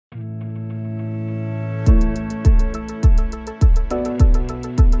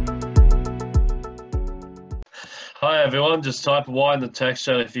everyone, just type Y in the text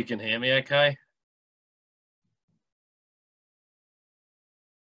chat if you can hear me okay.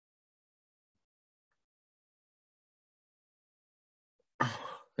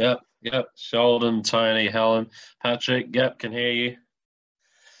 Yep. Sheldon, Tony, Helen, Patrick, yep, can hear you.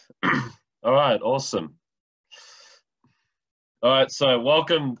 All right, awesome. All right, so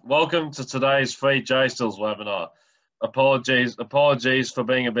welcome to today's free JSTILS webinar. Apologies for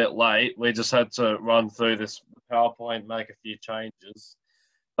being a bit late. We just had to run through this PowerPoint, make a few changes.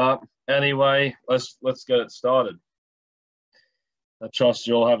 But anyway, let's get it started. I trust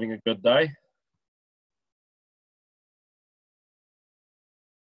you're all having a good day.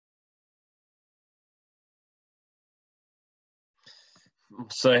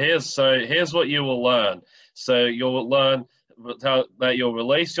 So here's what you will learn. So you'll learn that you'll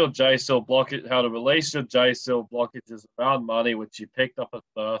release your JSTIL blockage, how to release your JSTIL blockages around money, which you picked up at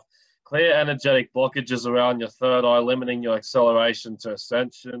birth. Clear energetic blockages around your third eye, limiting your acceleration to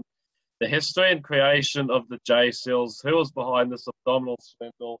ascension. The history and creation of the JSTILs, who was behind this abdominal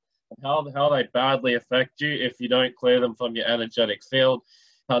spindle, and how they badly affect you if you don't clear them from your energetic field.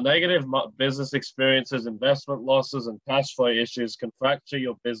 How negative business experiences, investment losses, and cash flow issues can fracture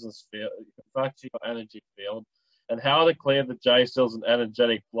your business field, can fracture your energy field, and how to clear the JSTILs and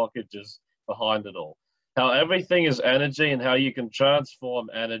energetic blockages behind it all. How everything is energy and how you can transform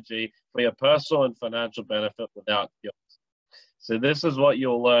energy for your personal and financial benefit without guilt. So this is what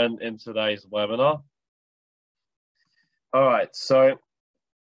you'll learn in today's webinar. All right, so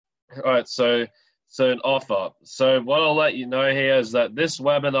an offer. So what I'll let you know here is that this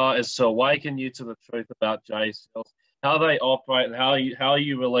webinar is to awaken you to the truth about JSTILs, how they operate, and how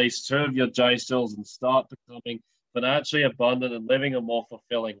you release 2 of your JSTILs and start becoming financially abundant and living a more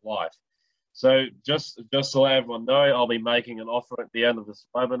fulfilling life. So just to let everyone know, I'll be making an offer at the end of this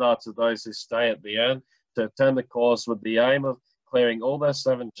webinar to those who stay at the end to attend the course with the aim of clearing all their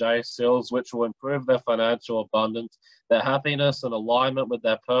 7 JSTILs, which will improve their financial abundance, their happiness, and alignment with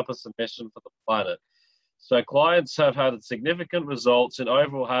their purpose and mission for the planet. So clients have had significant results in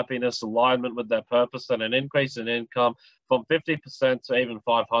overall happiness, alignment with their purpose, and an increase in income from 50% to even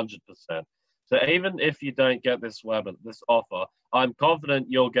 500%. So even if you don't get this offer, I'm confident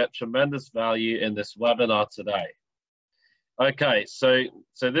you'll get tremendous value in this webinar today. Okay, so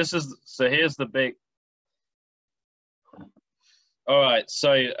here's the big. All right,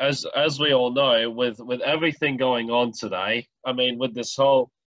 so as we all know, with everything going on today, I mean, with this whole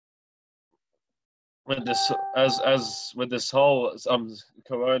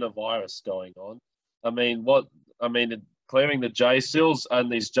coronavirus going on, clearing the JSTILs and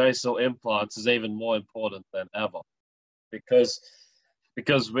these JSTIL implants is even more important than ever, because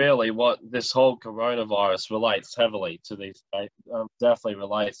really what this whole coronavirus relates heavily to these, definitely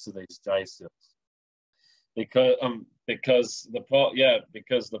relates to these JSTILs. Because the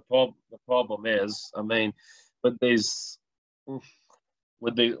problem is, I mean, with this whole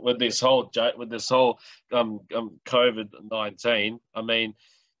COVID-19, I mean,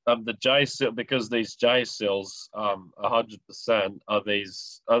 the JSTIL, because these JSTILs 100% are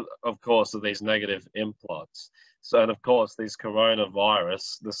these of course are these negative implants. So, and of course this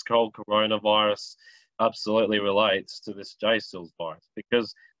whole coronavirus absolutely relates to this JSTILs virus,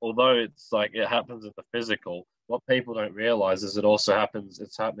 because although it's like it happens in the physical, what people don't realize is it's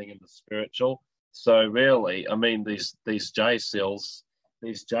happening in the spiritual. So really, I mean, these JSTILs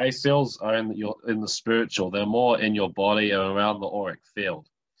are in the spiritual. They're more in your body and around the auric field.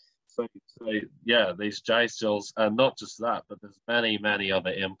 So yeah, these JSTILs, and not just that, but there's many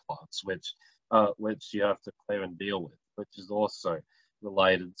other implants which you have to clear and deal with, which is also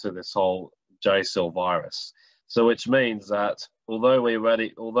related to this whole JSTIL virus. So which means that although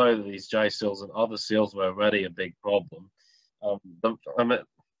these JSTILs and other seals were already a big problem,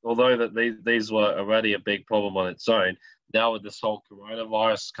 although that these were already a big problem on its own, now with this whole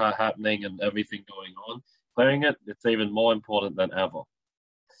coronavirus happening and everything going on, clearing it's even more important than ever.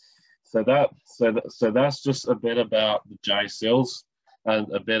 So that's just a bit about the JSTILs and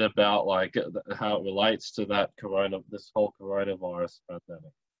a bit about like how it relates to this whole coronavirus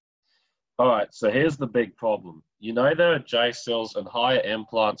pandemic. All right, so here's the big problem. You know there are JSTILs and higher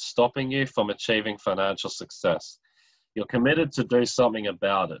implants stopping you from achieving financial success. You're committed to do something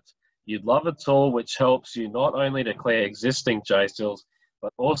about it. You'd love a tool which helps you not only to clear existing JSTILs,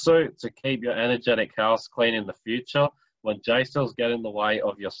 but also to keep your energetic house clean in the future when JSTILs get in the way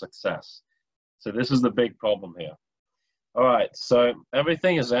of your success. So this is the big problem here. All right, so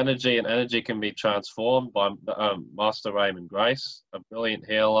everything is energy, and energy can be transformed by Master Raymond Grace, a brilliant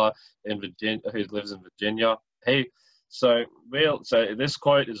healer in Virginia who lives in Virginia. So this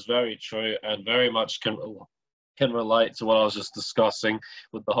quote is very true and very much can can relate to what I was just discussing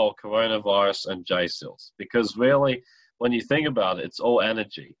with the whole coronavirus and J-cells, because really, when you think about it, it's all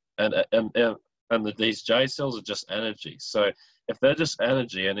energy, and these J-cells are just energy. So if they're just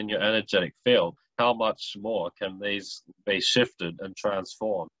energy and in your energetic field, how much more can these be shifted and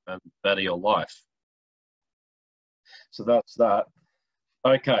transformed and better your life? So that's that.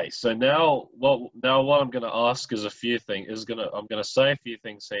 Okay, so now what I'm going to ask is a few things. I'm going to say a few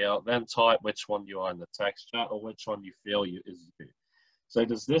things here, then type which one you are in the text chat or which one you feel is you. So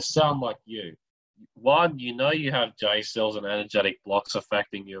does this sound like you? One, you know you have J-cells and energetic blocks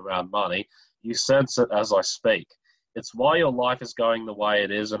affecting you around money. You sense it as I speak. It's why your life is going the way it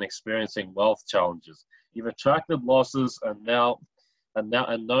is and experiencing wealth challenges. You've attracted losses and know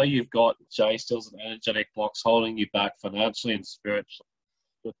you've got J-cells and energetic blocks holding you back financially and spiritually.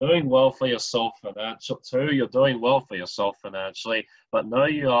 You're doing well for yourself you're doing well for yourself financially, but know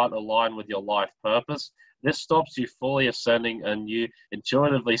you aren't aligned with your life purpose. This stops you fully ascending, and you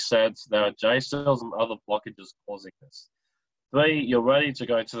intuitively sense there are J-cells and other blockages causing this. 3, you're ready to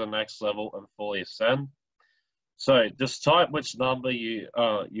go to the next level and fully ascend. So just type which number you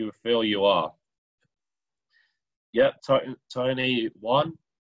feel you are. Yep, Tony 1,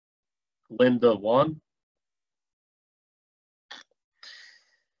 Linda 1,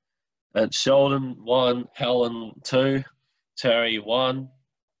 and Sheldon 1, Helen 2, Terry 1,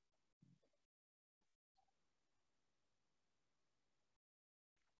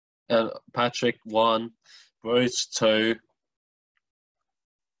 and Patrick 1, Bruce 2.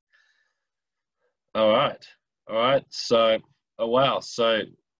 All right. So, oh wow. So,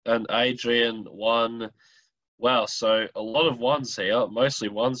 and Adrian 1. Wow. So a lot of ones here. Mostly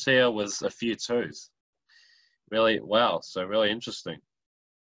ones here with a few 2s. Really, wow. So really interesting.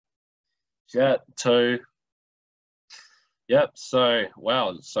 Jet 2. Yep. So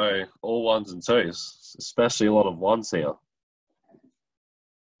wow. So all 1s and 2s, especially a lot of 1s here.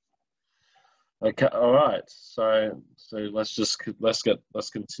 Okay. All right. So let's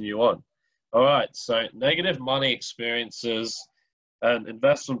continue on. All right, so negative money experiences and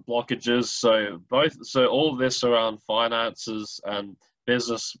investment blockages. So all of this around finances and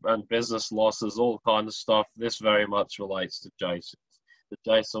business losses, all kind of stuff. This very much relates to J-cells. The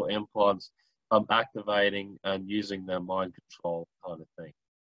J-cell implants activating and using their mind control kind of thing.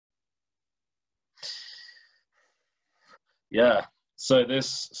 Yeah. So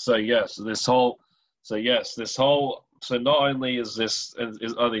not only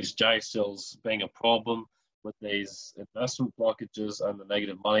are these J-cells being a problem with these investment blockages and the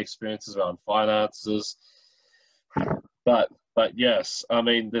negative money experiences around finances, but yes, I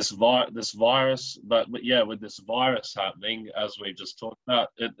mean this virus, but yeah, with this virus happening, as we just talked about,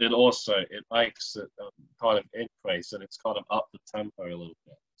 it makes it kind of increase, and it's kind of up the tempo a little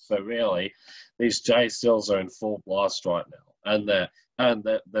bit. So really, these J-cells are in full blast right now, and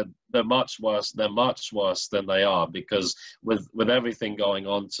they're much worse. They're much worse than they are, because with everything going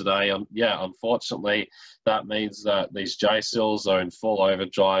on today, unfortunately, that means that these J-cells are in full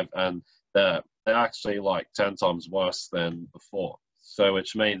overdrive, and they're actually like 10 times worse than before. So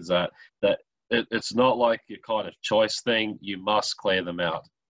which means that it's not like your kind of choice thing. You must clear them out.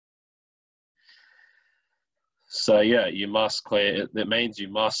 So yeah, you must clear. It means you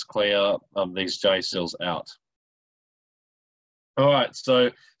must clear these J-cells out. All right,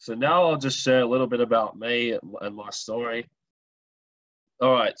 so now I'll just share a little bit about me and my story.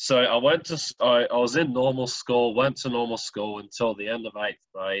 All right, so I was in normal school, went to normal school until the end of 8th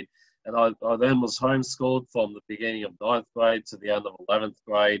grade, and I then was homeschooled from the beginning of 9th grade to the end of 11th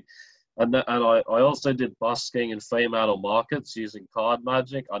grade. And I also did busking in Fremantle markets using card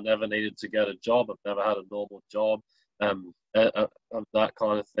magic. I never needed to get a job. I've never had a normal job, that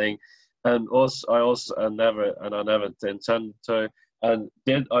kind of thing. And I never intended to. And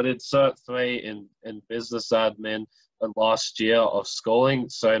I did Cert 3 in business admin and last year of schooling.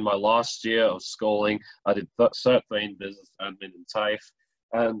 So in my last year of schooling, I did Cert 3 in business admin in TAFE.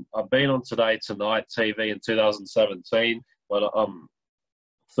 And I've been on Today Tonight TV in 2017, but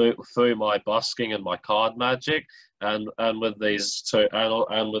through my busking and my card magic, and with these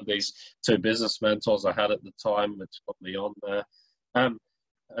two business mentors I had at the time, which put me on there. And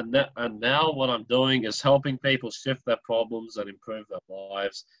now what I'm doing is helping people shift their problems and improve their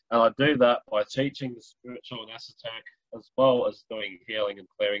lives. And I do that by teaching the spiritual and esoteric, as well as doing healing and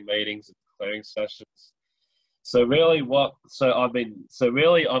clearing meetings and clearing sessions. So really, I've been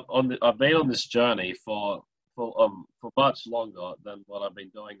on this journey for much longer than what I've been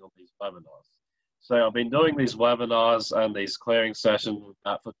doing on these webinars. So I've been doing these webinars and these clearing sessions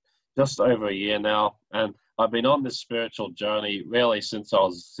for just over a year now, and I've been on this spiritual journey really since I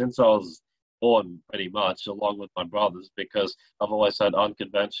was born pretty much along with my brothers, because I've always had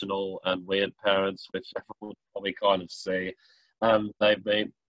unconventional and weird parents, which everyone would probably kind of see. They've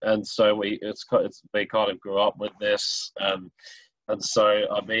been, and so we kind of grew up with this. And so,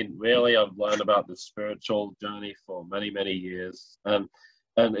 I mean, really, I've learned about the spiritual journey for many, many years, and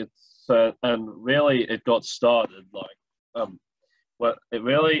really, it got started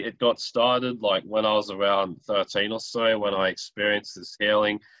it got started like when I was around 13 or so, when I experienced this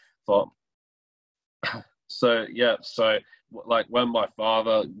healing. For so like when my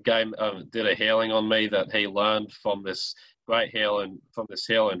father did a healing on me that he learned from this great healer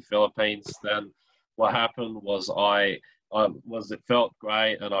in Philippines. Then what happened was it felt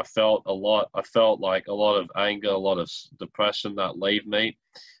great, and I felt like a lot of anger, a lot of depression that left me,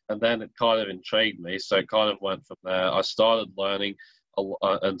 and then it kind of intrigued me, so it kind of went from there. I started learning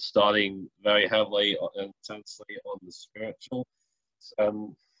and studying very heavily and intensely on the spiritual,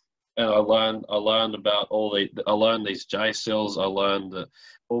 and I learned about I learned these J seals. I learned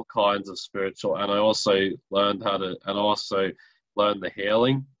all kinds of spiritual, and I also learned the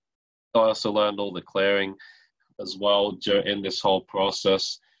healing. I also learned all the clearing as well in this whole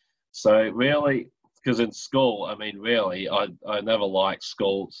process. So really, because in school, I mean, really, I never liked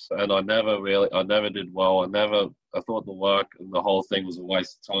schools, and I never did well. I thought the work and the whole thing was a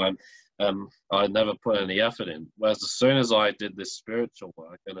waste of time. I never put any effort in. Whereas as soon as I did this spiritual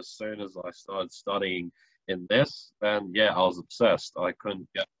work, and as soon as I started studying in this, then yeah, I was obsessed. I couldn't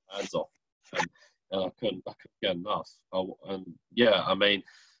get my hands off, and I couldn't get enough. And yeah, I mean,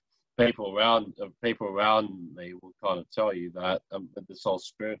 people around me will kind of tell you that this whole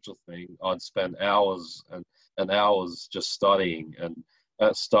spiritual thing, I'd spend hours and hours just studying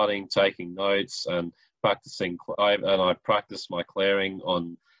taking notes and practicing. I practiced my clearing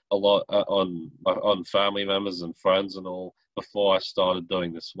on a lot on family members and friends and all before I started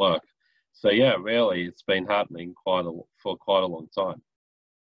doing this work. So yeah, really, it's been happening for quite a long time.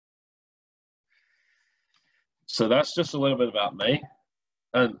 So that's just a little bit about me.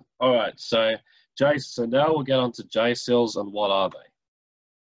 And all right, so now we'll get on to J seals, and what are they?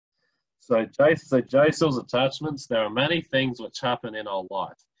 So J seals attachments. There are many things which happen in our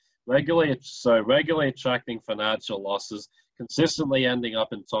life. Regularly attracting financial losses, consistently ending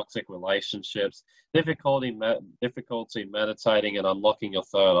up in toxic relationships, difficulty meditating and unlocking your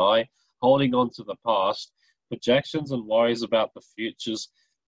third eye, holding on to the past, projections and worries about the future's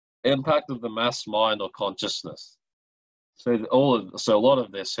impact of the mass mind or consciousness. So a lot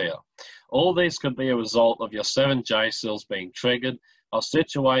of this here. All these could be a result of your 7 J seals being triggered. Our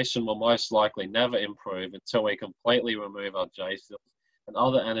situation will most likely never improve until we completely remove our J seals and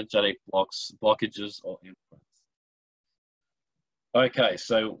other energetic blockages or imprints. Okay,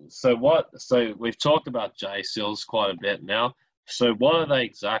 so we've talked about J seals quite a bit now. So what are they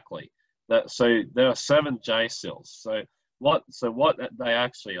exactly? So there are 7 J seals. So what they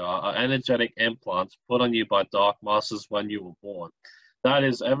actually are energetic implants put on you by dark masters when you were born. That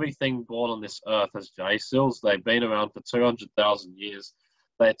is, everything born on this earth has J seals. They've been around for 200,000 years.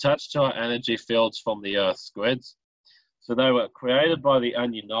 They attach to our energy fields from the earth's grids. So they were created by the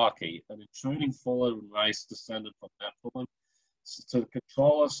Anunnaki, an intruding fallen race descended from Nephilim, to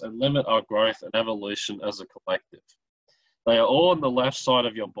control us and limit our growth and evolution as a collective. They are all on the left side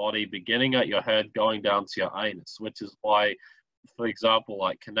of your body, beginning at your head, going down to your anus, which is why, for example,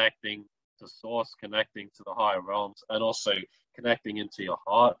 like connecting to source, connecting to the higher realms, and also connecting into your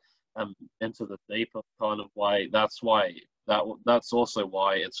heart and into the deeper kind of way. That's also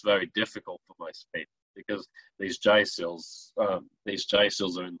why it's very difficult for most people, because these J seals are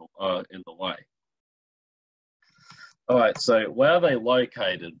in the way. All right, so where are they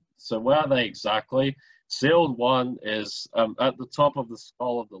located? So where are they exactly? Seal 1 is at the top of the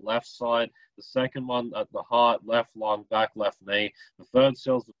skull of the left side. The second one at the heart, left lung, back left knee. The third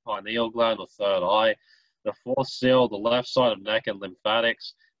seal is the pineal gland or third eye. The fourth seal, the left side of neck and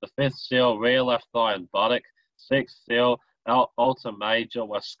lymphatics. The fifth seal, rear left thigh and buttock. Sixth seal, ultra major,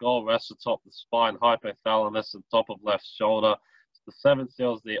 where skull rests atop the spine, hypothalamus, and top of left shoulder. The seventh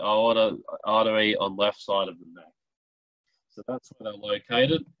seal is the aorta artery on left side of the neck. So that's where they're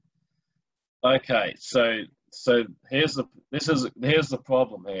located. Okay, so here's the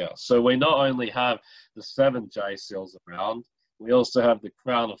problem here. So we not only have the 7 J seals around, we also have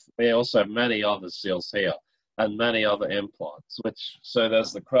we also have many other seals here and many other implants. So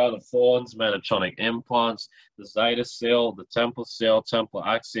there's the crown of thorns, Metatronic implants, the Zeta seal, the Temple seal, Temple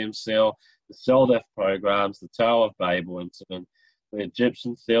Axiom seal, the cell death programs, the Tower of Babel incident, the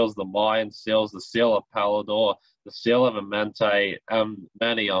Egyptian seals, the Mayan seals, the seal of Palador, the seal of Amente, and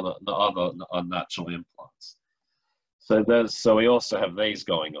many other unnatural implants. So we also have these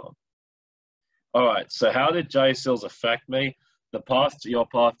going on. All right, so how did J-seals affect me? Your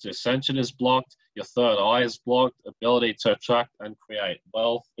path to ascension is blocked. Your third eye is blocked. Ability to attract and create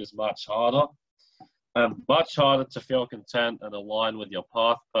wealth is much harder. Much harder to feel content and align with your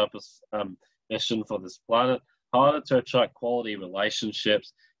path, purpose, mission for this planet. Harder to attract quality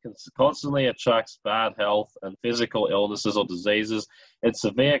relationships. Constantly attracts bad health and physical illnesses or diseases. In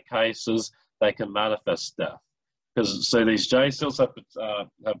severe cases, they can manifest death. So these J-seals have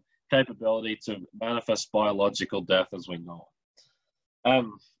capability to manifest biological death as we know it.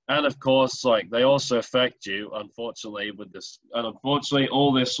 And of course, like they also affect you, unfortunately, with this. And unfortunately,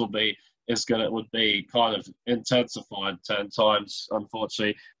 all this would be kind of intensified 10 times,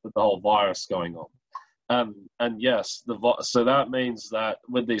 unfortunately, with the whole virus going on. And yes, so that means that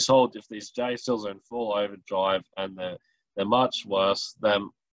with if these J-seals are in full overdrive and they're much worse, then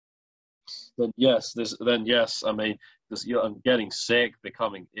yes, I mean, I'm getting sick,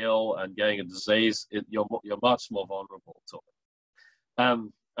 becoming ill, and getting a disease. You're much more vulnerable to it.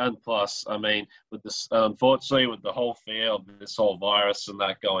 And plus, I mean, with this, unfortunately, with the whole fear of this whole virus and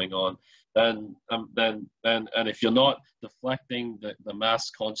that going on, then if you're not deflecting the mass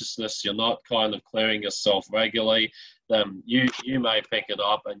consciousness, you're not kind of clearing yourself regularly, then you may pick it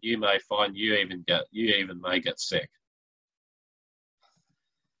up, and you may find you even may get sick.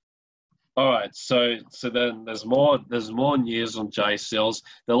 All right, so then there's more news on J-seals.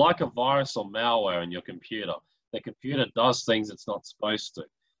 They're like a virus or malware in your computer. The computer does things it's not supposed to.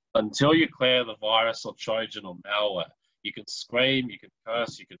 Until you clear the virus or Trojan or malware, you can scream, you can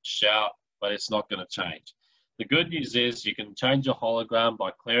curse, you can shout, but it's not going to change. The good news is you can change your hologram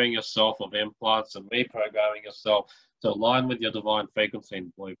by clearing yourself of implants and reprogramming yourself to align with your divine frequency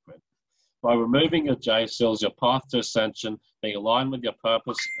and blueprint. By removing your J-seals, your path to ascension, being aligned with your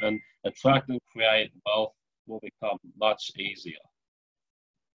purpose, and attract and create wealth will become much easier.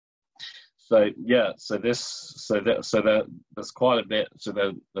 So yeah, there's quite a bit.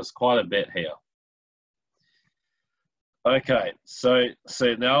 There's quite a bit here. Okay, so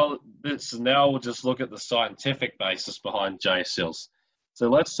now we'll just look at the scientific basis behind J-seals. So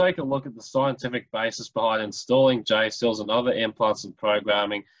let's take a look at the scientific basis behind installing J-seals and other implants and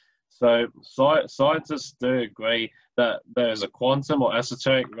programming. So scientists do agree that there is a quantum or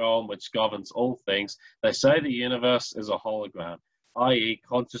esoteric realm which governs all things. They say the universe is a hologram, i.e.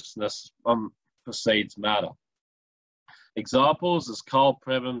 consciousness precedes matter. Examples is Carl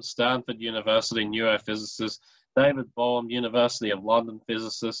Pribram, Stanford University neurophysicist, David Bohm, University of London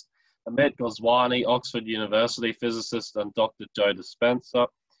physicist, Amit Goswami, Oxford University physicist, and Dr. Joe Dispenza.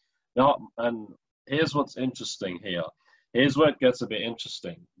 Now, and here's what's interesting here. Here's where it gets a bit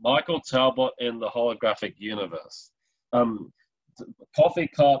interesting. Michael Talbot in the holographic universe. Coffee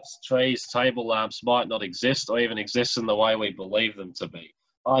cups, trees, table lamps might not exist or even exist in the way we believe them to be,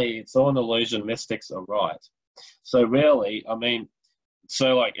 i.e. it's all an illusion, mystics are right. So really, I mean,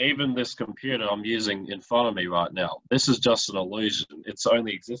 so like even this computer I'm using in front of me right now, this is just an illusion. It's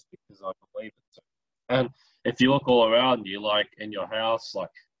only exists because I believe it to. And if you look all around you, like in your house,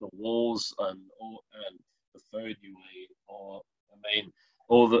 like the walls and the food you eat, or I mean,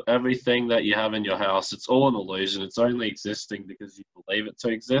 everything that you have in your house, it's all an illusion. It's only existing because you believe it to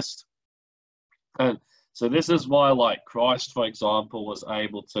exist. And so this is why, like Christ, for example, was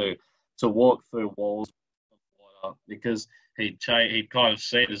able to walk through walls of water, because he'd kind of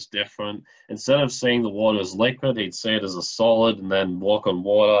see it as different. Instead of seeing the water as liquid, he'd see it as a solid and then walk on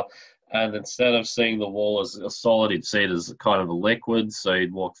water. And instead of seeing the wall as a solid, he'd see it as kind of a liquid, so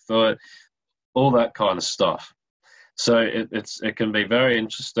he'd walk through it. All that kind of stuff. So it can be very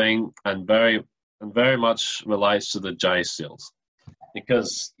interesting and very much relates to the J-seals,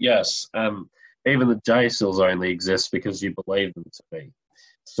 because yes, even the J-seals only exist because you believe them to be.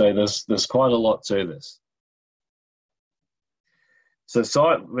 So there's quite a lot to this. So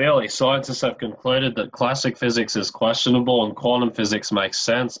scientists have concluded that classic physics is questionable and quantum physics makes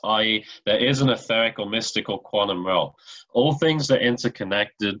sense, i.e. there is an etheric or mystical quantum realm. All things are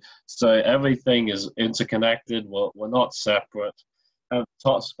interconnected, so everything is interconnected. We're not separate.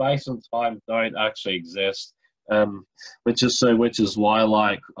 Space and time don't actually exist, which is why,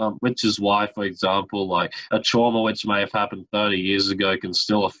 for example, like a trauma which may have happened 30 years ago can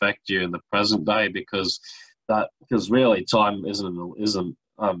still affect you in the present day, because really time isn't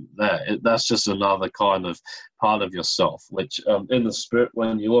there. That's just another kind of part of yourself, which in the spirit,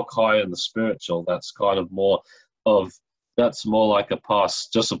 when you look higher in the spiritual, that's kind of more like a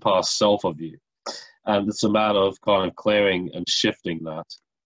past self of you. And it's a matter of kind of clearing and shifting that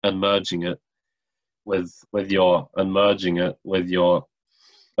and merging it with your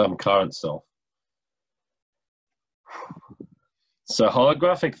current self. So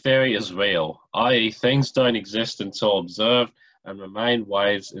holographic theory is real, i.e. things don't exist until observed and remain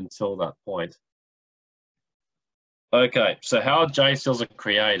waves until that point. Okay, so how J-seals are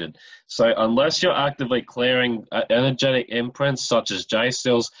created. So unless you're actively clearing energetic imprints such as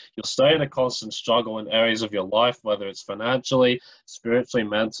J-seals, you'll stay in a constant struggle in areas of your life, whether it's financially, spiritually,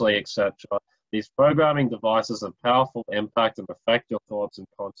 mentally, etc. These programming devices have powerful impact and affect your thoughts and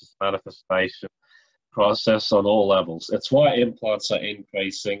conscious manifestation process on all levels. It's why implants are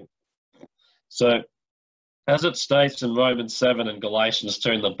increasing. So as it states in Romans 7 and Galatians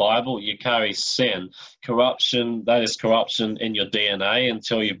 2 in the Bible, you carry sin, corruption, that is corruption in your DNA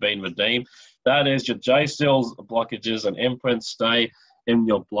until you've been redeemed. That is, your J-seals, blockages, and imprints stay in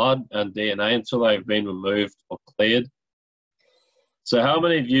your blood and DNA until they've been removed or cleared. So how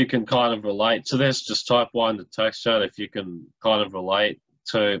many of you can kind of relate to this? Just type 1 in the text chat if you can kind of relate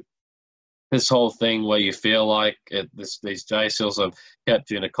to this whole thing where you feel like these J-seals have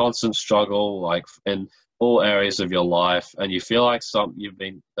kept you in a constant struggle, like in all areas of your life, and you feel like you've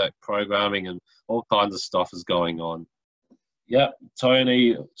been programming and all kinds of stuff is going on. Yep,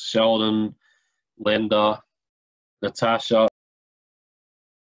 Tony, Sheldon, Linda, Natasha.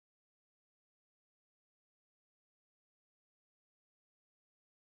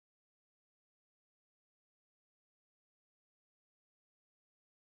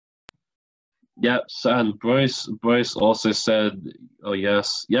 Yep, and Bruce also said, oh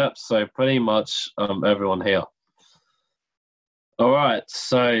yes. Yep, so pretty much everyone here. All right,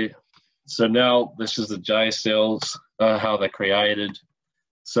 so now this is the J-seals, how they're created.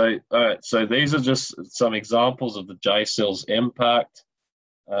 So, all right, so these are just some examples of the J-seals impact.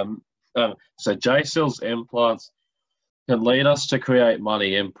 So J-seals implants can lead us to create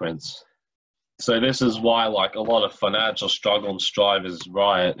money imprints. So this is why, like, a lot of financial struggle and strife is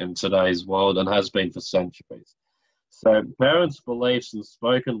riot in today's world and has been for centuries. So parents' beliefs and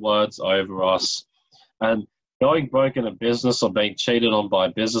spoken words over us, and going broke in a business or being cheated on by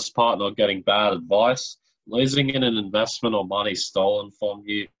a business partner or getting bad advice, losing in an investment or money stolen from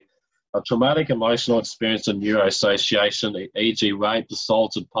you, a traumatic emotional experience and neuroassociation, e.g. raped,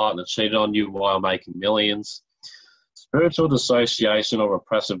 assaulted partner cheated on you while making millions, spiritual dissociation or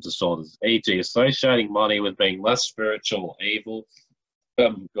repressive disorders, e.g. associating money with being less spiritual or evil,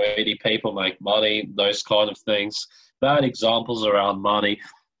 greedy people make money, those kind of things. Bad examples around money,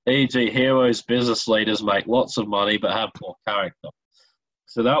 e.g. heroes, business leaders make lots of money but have poor character.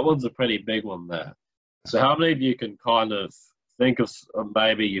 So that one's a pretty big one there. So how many of you can kind of think of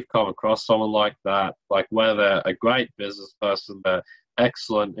maybe you've come across someone like that, like where they're a great business person, they're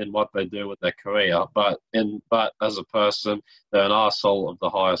excellent in what they do with their career, but as a person, they're an arsehole of the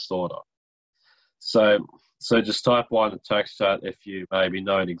highest order. So just type 1 in the text chat if you maybe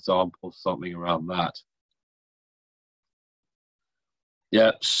know an example of something around that.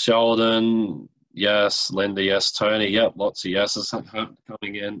 Yep, Sheldon, yes. Linda, yes. Tony, yep, lots of yeses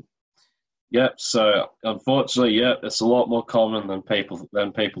coming in. Yep, so unfortunately, yep, it's a lot more common than people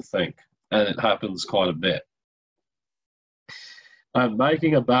think, and it happens quite a bit. And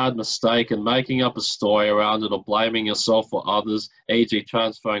making a bad mistake and making up a story around it or blaming yourself or others, e.g.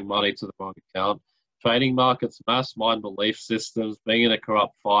 transferring money to the wrong account, trading markets, mass mind belief systems, being in a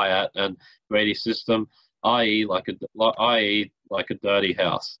corrupt fiat and greedy system, i.e. like a dirty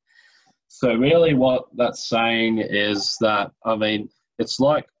house. So really what that's saying is that,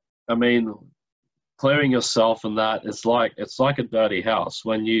 clearing yourself and that it's like a dirty house.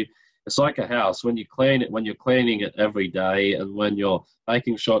 It's like a house. When you clean it, when you're cleaning it every day, and when you're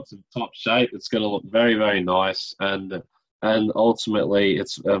making sure it's in top shape, it's going to look very, very nice, and ultimately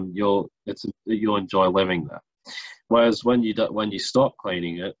you'll enjoy living there. Whereas when you stop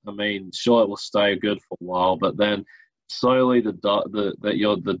cleaning it, sure, it will stay good for a while, but then slowly the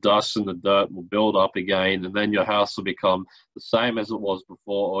dust and the dirt will build up again, and then your house will become the same as it was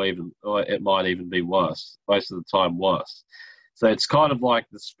before, or it might even be worse. Most of the time, worse. So it's kind of like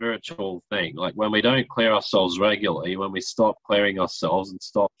the spiritual thing. Like when we don't clear ourselves regularly, when we stop clearing ourselves and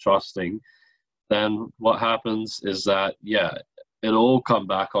stop trusting, then what happens is that, yeah, it'll all come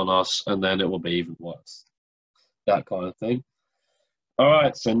back on us, and then it will be even worse. That kind of thing. All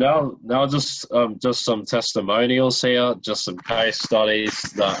right, so now just some testimonials here, just some case studies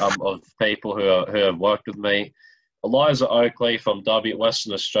that, of people who have worked with me. Eliza Oakley from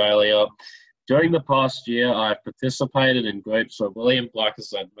Western Australia. During the past year, I have participated in groups where William Black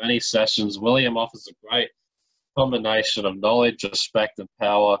has led many sessions. William offers a great combination of knowledge, respect, and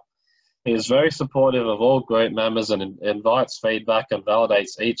power. He is very supportive of all group members and invites feedback and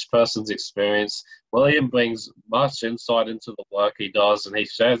validates each person's experience. William brings much insight into the work he does, and he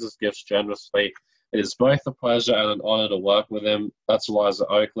shares his gifts generously It is both a pleasure and an honor to work with him. That's Eliza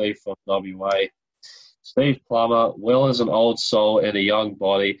Oakley from WA. Steve Plummer, Will is an old soul in a young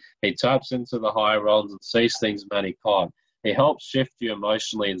body. He taps into the higher realms and sees things many can't. He helps shift you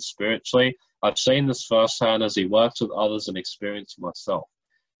emotionally and spiritually. I've seen this firsthand as he works with others and experienced myself.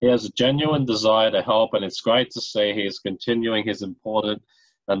 He has a genuine desire to help, and it's great to see he is continuing his important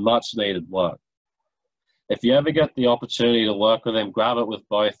and much needed work. If you ever get the opportunity to work with him, grab it with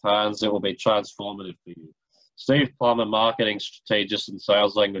both hands. It will be transformative for you. Steve Plummer, marketing strategist and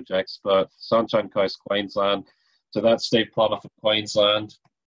sales language expert, Sunshine Coast, Queensland. So that's Steve Plummer from Queensland.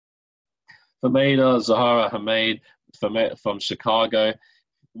 Famida Zahara Hamid from Chicago.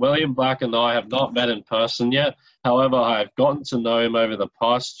 William Black and I have not met in person yet. However, I have gotten to know him over the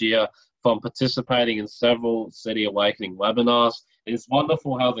past year from participating in several City Awakening webinars. It is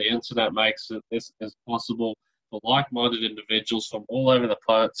wonderful how the internet makes this possible for like-minded individuals from all over the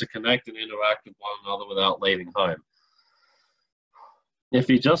planet to connect and interact with one another without leaving home. If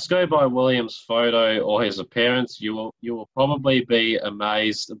you just go by William's photo or his appearance, you will probably be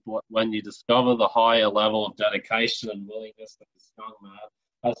amazed when you discover the higher level of dedication and willingness that this young man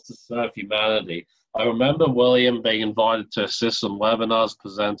has to serve humanity. I remember William being invited to assist in webinars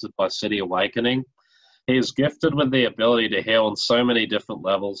presented by City Awakening. He is gifted with the ability to heal on so many different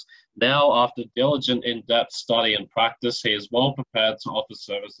levels. Now, after diligent, in-depth study and practice, he is well prepared to offer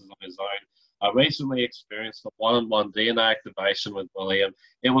services on his own. I recently experienced a one-on-one DNA activation with William.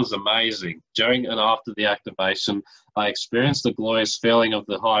 It was amazing. During and after the activation, I experienced the glorious feeling of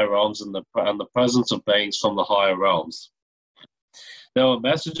the higher realms and the presence of beings from the higher realms. There were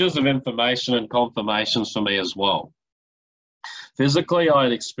messages of information and confirmations for me as well. Physically, I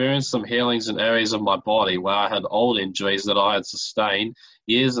had experienced some healings in areas of my body where I had old injuries that I had sustained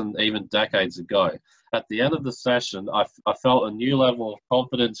years and even decades ago. At the end of the session, I felt a new level of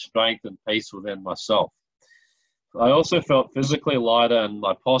confidence, strength, and peace within myself. I also felt physically lighter and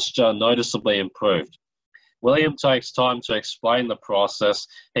my posture noticeably improved. William takes time to explain the process.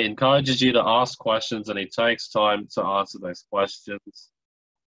 He encourages you to ask questions and he takes time to answer those questions.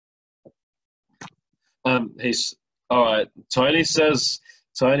 All right. Tony says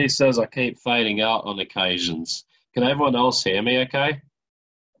I keep fading out on occasions. Can everyone else hear me okay?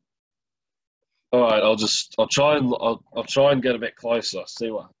 All right, I'll try and get a bit closer. I'll see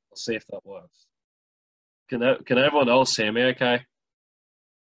if that works. Can everyone else hear me okay?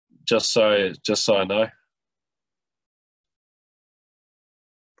 Just so I know.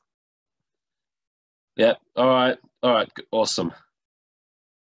 Yeah. All right. Awesome.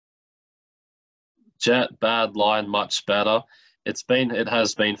 Jet, bad line, much better. It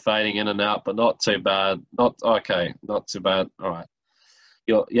has been fading in and out, but not too bad. Not too bad. All right.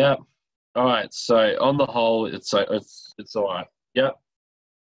 Yeah. All right. So on the whole, it's all right. Yep.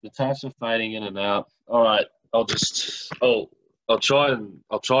 Natasha fading in and out. All right. I'll try and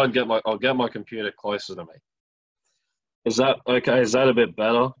get my computer closer to me. Is that okay? Is that a bit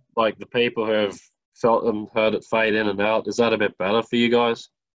better? Like the people who have felt and heard it fade in and out, is that a bit better for you guys?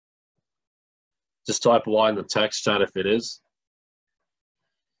 Just type Y in the text chat if it is.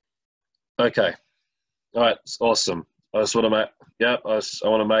 Okay. All right. It's awesome. I want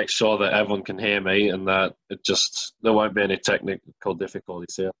to make sure that everyone can hear me and that there won't be any technical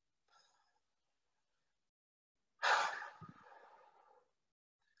difficulties here.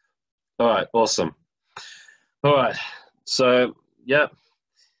 All right. Awesome. All right. So, yep.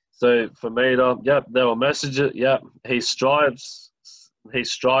 So for me, there were messages. Yep. He strives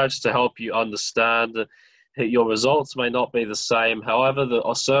to help you understand. Your results may not be the same. However, the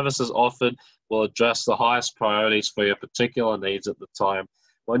services offered will address the highest priorities for your particular needs at the time.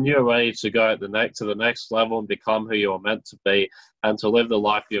 When you're ready to go to the next level and become who you are meant to be and to live the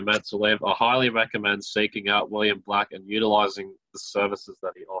life you're meant to live, I highly recommend seeking out William Black and utilizing the services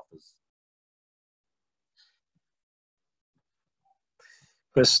that he offers.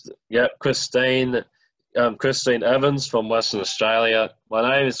 Christine Evans from Western Australia. My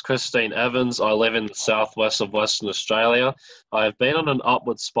name is Christine Evans. I live in the southwest of Western Australia. I have been on an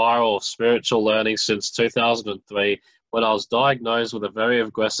upward spiral of spiritual learning since 2003 when I was diagnosed with a very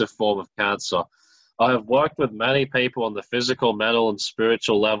aggressive form of cancer. I have worked with many people on the physical, mental, and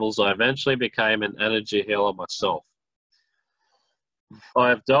spiritual levels. I eventually became an energy healer myself. I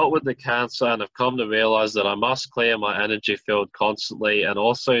have dealt with the cancer and have come to realize that I must clear my energy field constantly and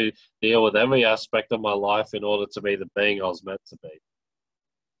also deal with every aspect of my life in order to be the being I was meant to be.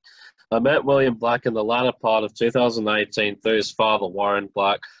 I met William Black in the latter part of 2018 through his father, Warren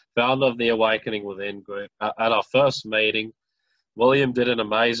Black, founder of the Awakening Within group. At our first meeting, William did an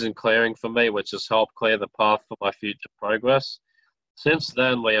amazing clearing for me, which has helped clear the path for my future progress. Since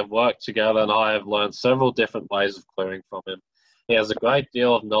then, we have worked together and I have learned several different ways of clearing from him. He has a great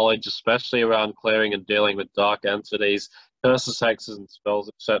deal of knowledge, especially around clearing and dealing with dark entities, curses, hexes, and spells,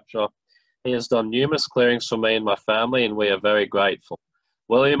 etc. He has done numerous clearings for me and my family, and we are very grateful.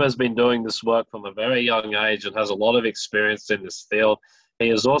 William has been doing this work from a very young age and has a lot of experience in this field. He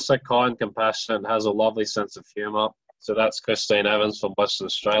is also kind, compassionate, and has a lovely sense of humour. So that's Christine Evans from Western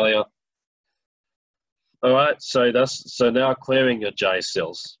Australia. All right, so now clearing your J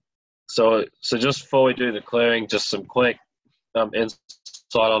seals. So just before we do the clearing, just some quick insight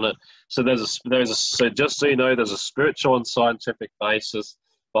on it. So so just so you know, there's a spiritual and scientific basis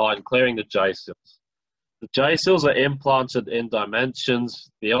behind clearing the J seals. The J seals are implanted in dimensions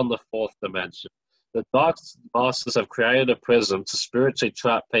beyond the fourth dimension. The Dark Masters have created a prism to spiritually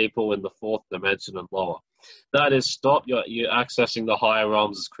trap people in the fourth dimension and lower. That is, stop you accessing the higher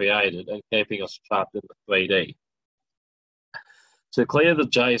realms as created and keeping us trapped in the 3D. To clear the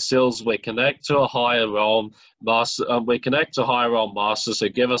J seals, we connect to a higher realm master. We connect to higher realm masters who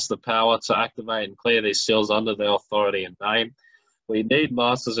give us the power to activate and clear these seals under their authority and name. We need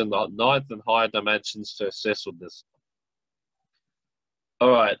masters in the ninth and higher dimensions to assist with this. All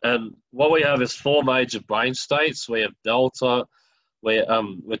right, and what we have is 4 major brain states. We have delta,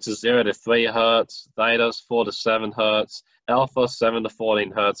 which is 0 to 3 hertz, theta is 4 to 7 hertz, alpha 7 to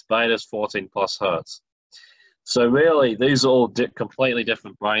 14 hertz, beta is 14 plus hertz. So really, these are all completely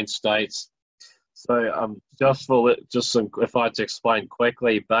different brain states. So if I had to explain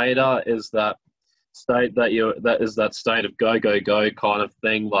quickly, beta is that state that state of go go go kind of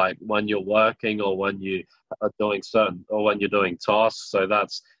thing, like when you're working or when you are doing when you're doing tasks. So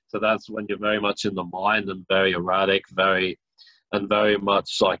that's when you're very much in the mind and very erratic, very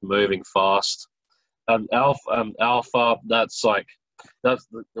much like moving fast. And alpha, that's the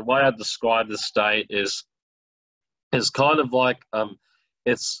way I describe the state is kind of like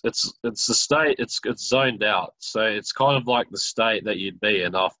it's the state, it's zoned out. So it's kind of like the state that you'd be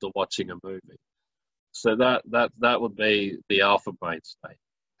in after watching a movie. So that would be the alpha brain state.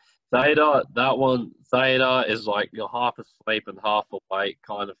 Theta is like you're half asleep and half awake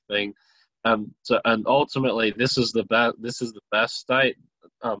kind of thing. And ultimately this is the best state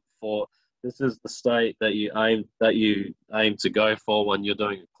for this is the state that you aim to go for when you're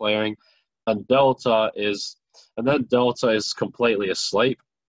doing a clearing. And delta is completely asleep.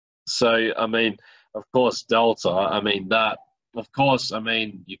 So I mean, of course, delta. I mean that. Of course, I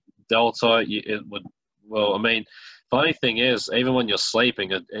mean delta. It would. Well, I mean, funny thing is, even when you're sleeping,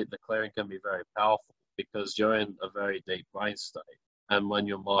 the clearing can be very powerful because you're in a very deep brain state, and when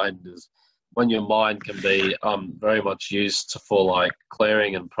your mind can be very much used for like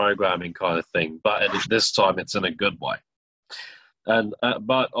clearing and programming kind of thing, but this time it's in a good way. And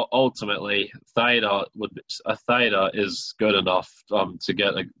but ultimately, theta is good enough to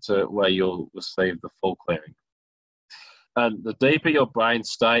get to where you'll receive the full clearing. And the deeper your brain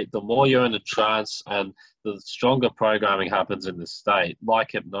state, the more you're in a trance, and the stronger programming happens in this state,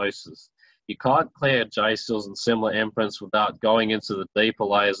 like hypnosis. You can't clear J seals and similar imprints without going into the deeper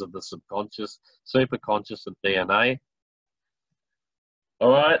layers of the subconscious, superconscious, and DNA. All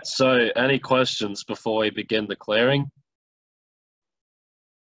right, so any questions before we begin the clearing?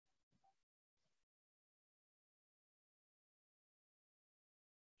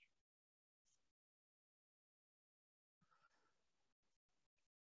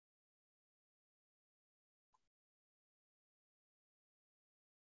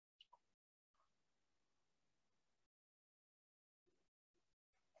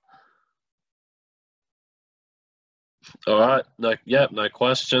 All right, no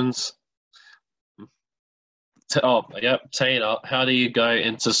questions. Tina, how do you go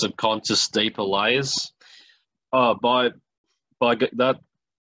into subconscious deeper layers? By that.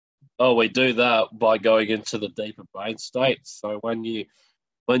 Oh, we do that by going into the deeper brain states. So when you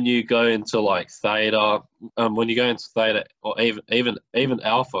go into like theta, when you go into theta, or even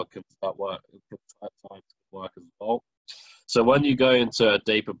alpha can start work as well. So when you go into a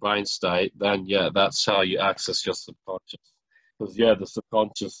deeper brain state, then that's how you access your subconscious. Because the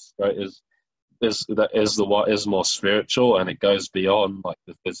subconscious is more spiritual, and it goes beyond like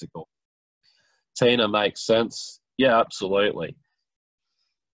the physical. Tina, makes sense? Yeah, absolutely.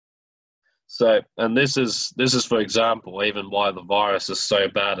 So, and this is for example, even why the virus is so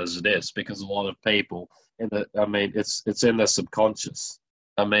bad as it is, because a lot of people it's in their subconscious.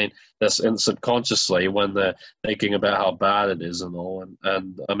 I mean, that's in subconsciously when they're thinking about how bad it is and all,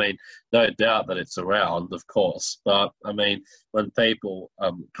 and I mean, no doubt that it's around, of course, but I mean, when people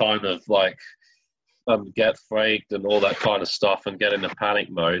kind of like get freaked and all that kind of stuff and get into panic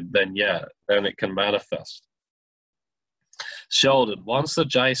mode, then then it can manifest. Sheldon, once the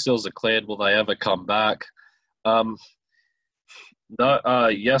J seals are cleared, will they ever come back? Um, no,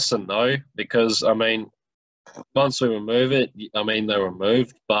 yes and no, because I mean, once we remove it, I mean they're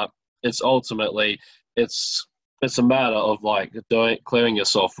removed, but it's ultimately it's it's a matter of like doing clearing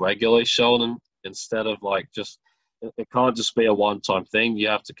yourself regularly, Sheldon, instead of like just it can't just be a one-time thing. You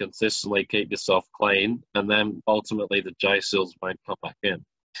have to consistently keep yourself clean, and then ultimately the J seals won't come back in.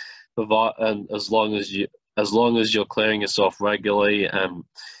 And as long as you're clearing yourself regularly and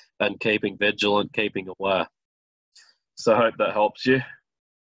keeping vigilant, keeping aware. So I hope that helps you.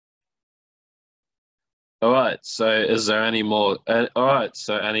 All right. So is there any more? All right.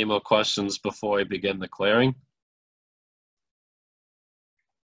 So any more questions before we begin the clearing?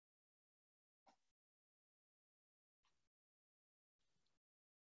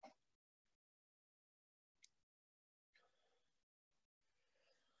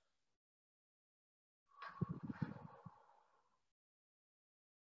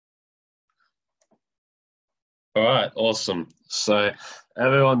 All right. Awesome. So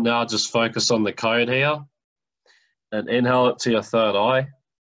everyone now just focus on the code here and inhale it to your third eye.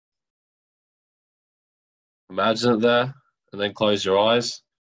 Imagine it there, and then close your eyes.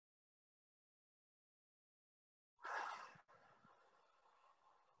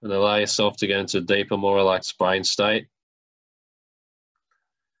 And allow yourself to get into a deeper, more relaxed brain state.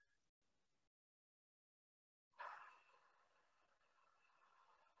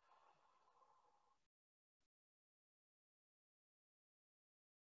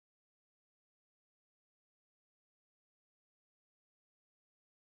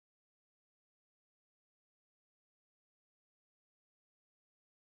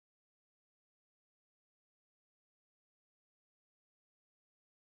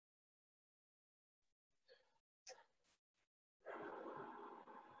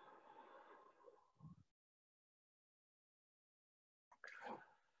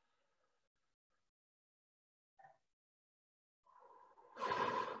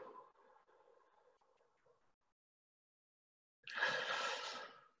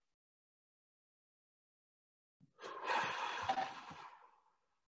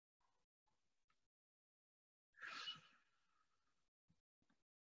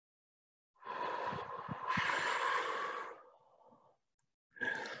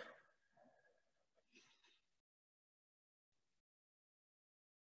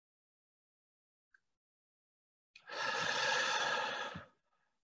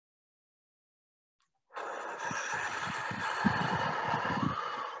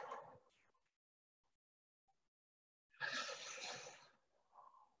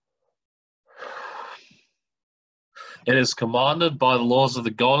 It is commanded by the laws of the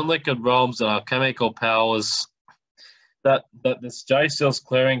golden liquid realms and alchemical powers that this J-Seals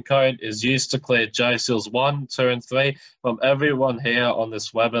clearing code is used to clear J-Seals 1, 2, and 3 from everyone here on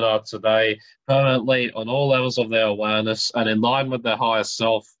this webinar today, permanently on all levels of their awareness and in line with their higher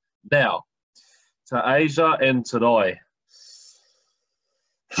self. Now, to Asia and today.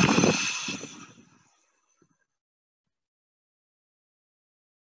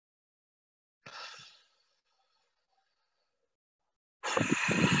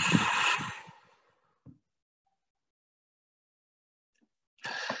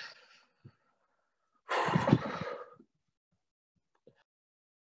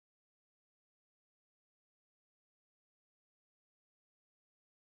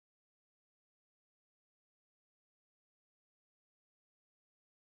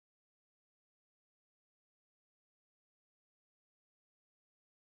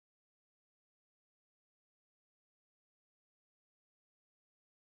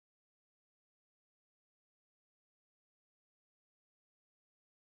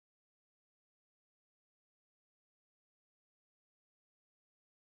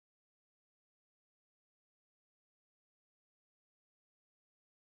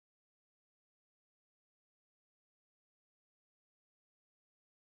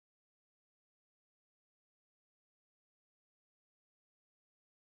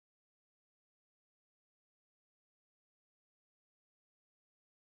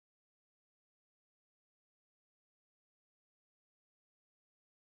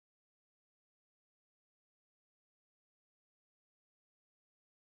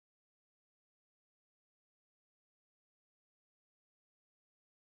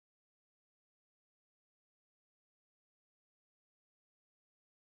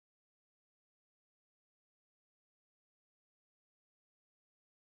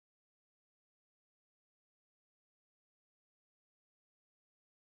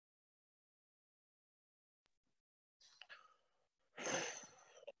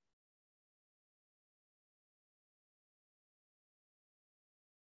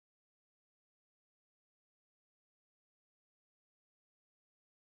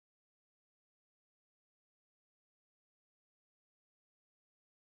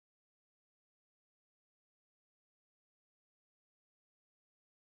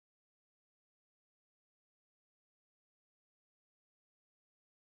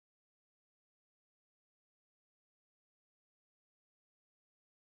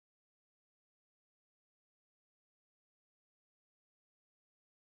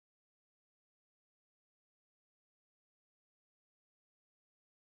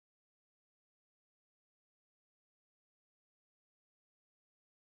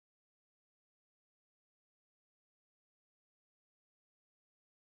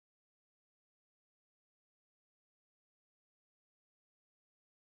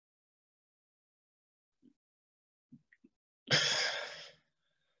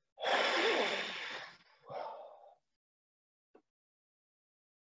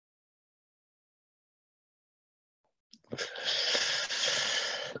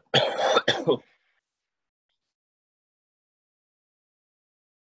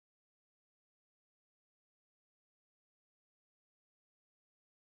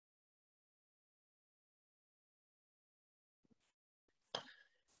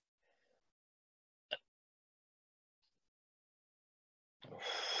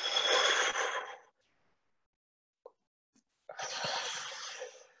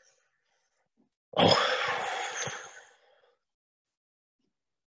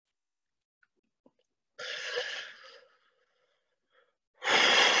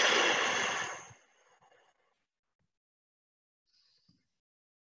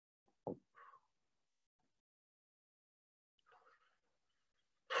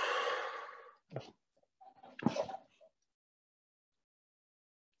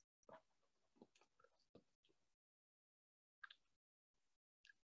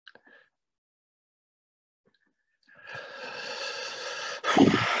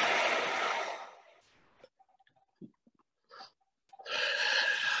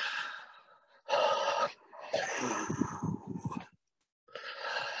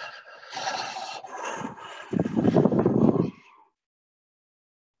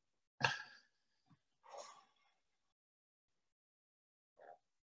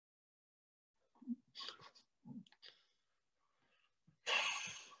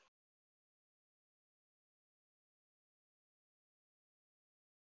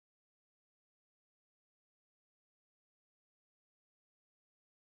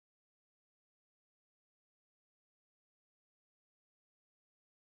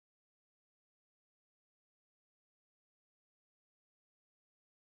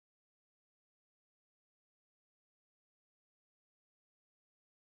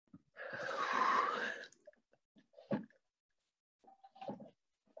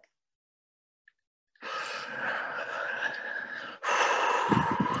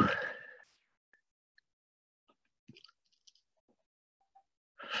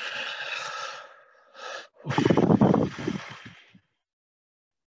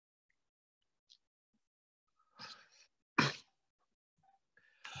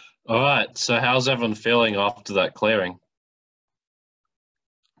 All right, so how's everyone feeling after that clearing?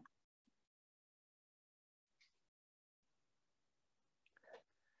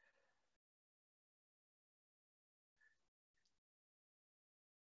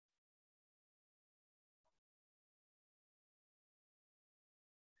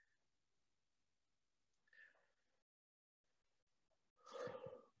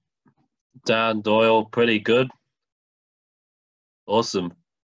 Dan Doyle, pretty good. Awesome.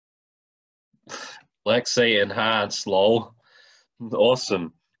 Lexi, enhanced, lol.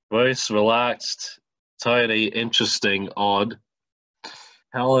 Awesome. Bruce, relaxed. Tony, interesting, odd.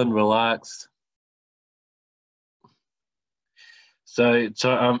 Helen, relaxed. So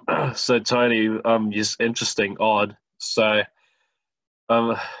Tony, just interesting, odd. So,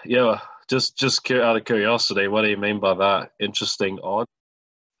 yeah, just out of curiosity, what do you mean by that? Interesting, odd.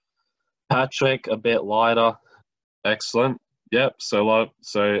 Patrick, a bit lighter. Excellent. Yep. So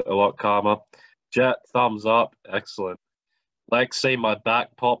a lot calmer. Jet, thumbs up. Excellent. Lexi, my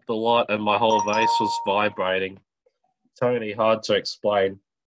back popped a lot and my whole vase was vibrating. Tony, hard to explain.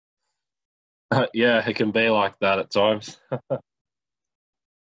 Yeah, it can be like that at times.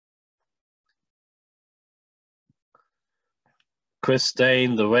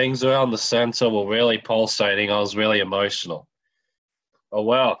 Christine, the rings around the center were really pulsating. I was really emotional. Oh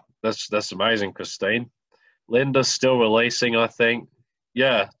wow, that's amazing, Christine. Linda's still releasing, I think.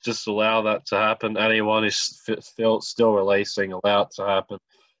 Yeah, just allow that to happen. Anyone who's still releasing, allow it to happen.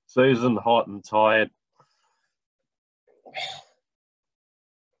 Susan, hot and tired.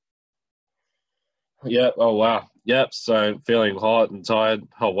 Yep. Oh wow. Yep. So feeling hot and tired.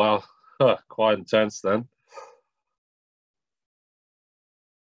 Oh wow. Huh, quite intense then.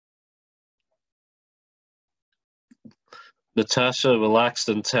 Natasha relaxed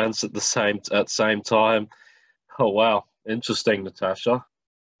and tense at same time. Oh wow. Interesting, Natasha.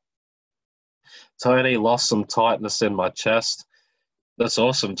 Tony lost some tightness in my chest. That's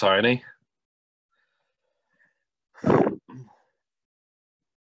awesome, Tony.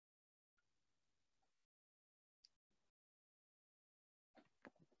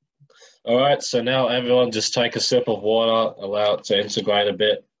 All right, so now everyone just take a sip of water, allow it to integrate a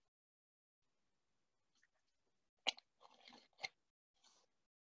bit.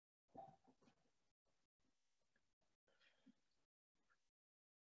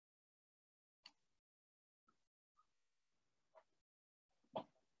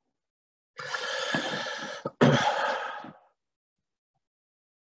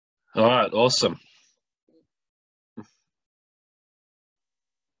 All right, awesome.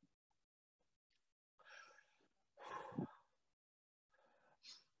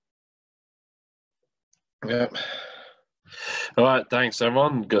 Yeah. All right, thanks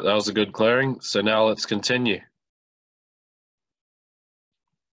everyone. Good, that was a good clearing. So now let's continue.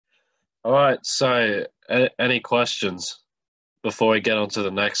 All right, so any questions before we get on to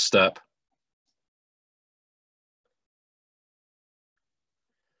the next step?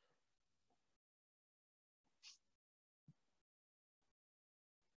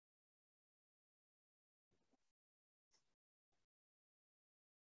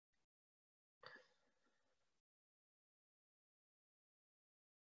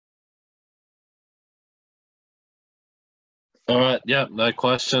 All right, yeah, no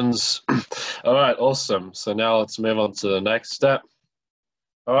questions. All right, awesome. So now let's move on to the next step.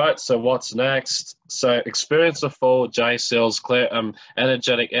 All right, so what's next? So experience the full J seals, clear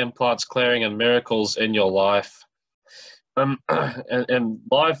energetic implants, clearing, and miracles in your life. And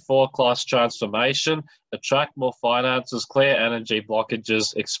live four-class transformation, attract more finances, clear energy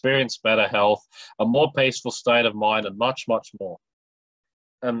blockages, experience better health, a more peaceful state of mind, and much, much more.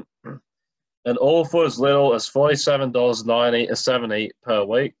 Um, and all for as little as $47.70 per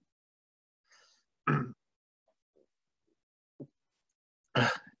week.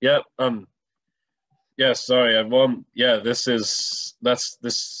 Yep. Yeah. Sorry, everyone. Yeah. This isn't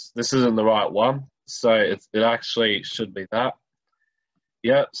the right one. So it actually should be that.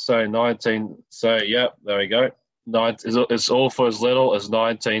 Yep. So 19. So yep. There we go. It's all for as little as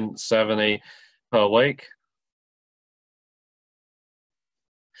 1970 per week.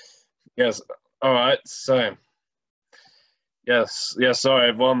 Yes. All right. So yes. Yeah. Sorry,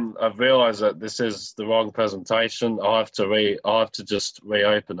 everyone. I've realised that this is the wrong presentation. I'll have to just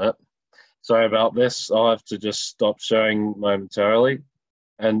reopen it. Sorry about this. I'll have to just stop sharing momentarily,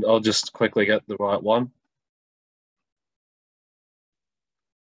 and I'll just quickly get the right one.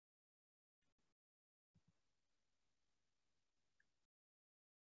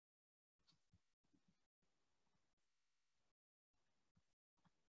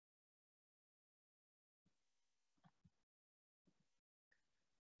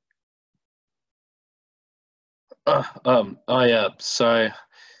 Oh yeah. So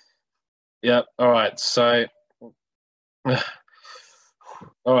yeah. All right. So all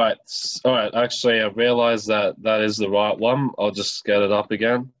right. All right. Actually, I realized that that is the right one. I'll just get it up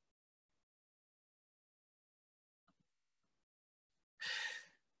again.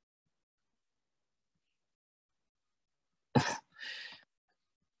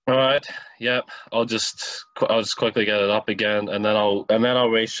 All right. Yep. I'll just quickly get it up again, and then I'll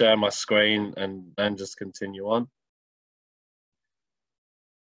reshare my screen and then just continue on.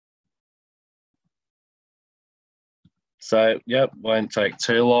 So yep, won't take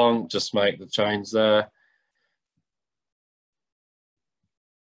too long. Just make the change there.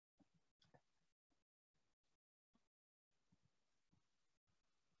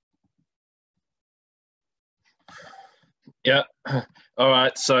 Yeah. All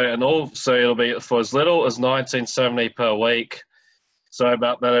right. So it'll be for as little as 1970 per week. Sorry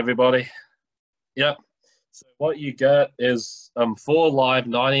about that, everybody. Yep. So what you get is 4 live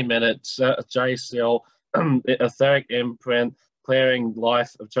 90-minute JCL etheric imprint clearing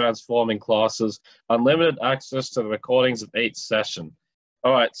life of transforming classes, unlimited access to the recordings of each session.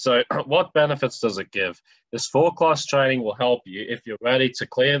 All right, so what benefits does it give? This 4-class training will help you if you're ready to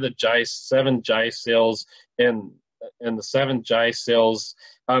clear the 7J seals in the 7J seals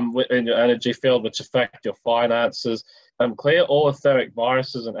in your energy field, which affect your finances. Clear all etheric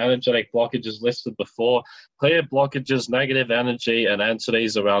viruses and energetic blockages listed before. Clear blockages, negative energy, and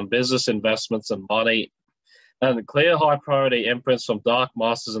entities around business, investments, and money. And clear high priority imprints from dark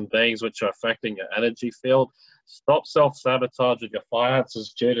masters and beings which are affecting your energy field. Stop self sabotage with your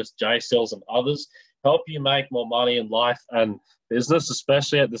finances, Judas, J cells, and others. Help you make more money in life and business,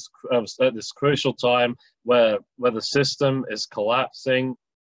 especially at this crucial time where the system is collapsing.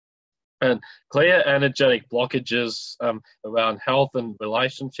 And clear energetic blockages around health and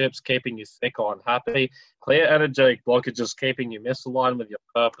relationships, keeping you sick or unhappy. Clear energetic blockages, keeping you misaligned with your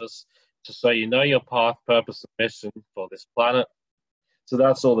purpose, just so you know your path, purpose, and mission for this planet. So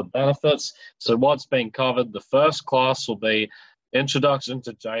that's all the benefits. So what's being covered? The first class will be introduction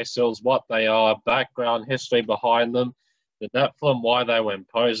to J-seals, what they are, background, history behind them, the Nephilim, why they were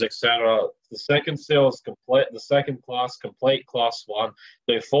imposed, etc. The second seal is complete. The second class, complete class 1,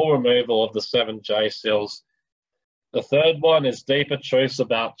 the full removal of the 7 J-seals. The third one is deeper truths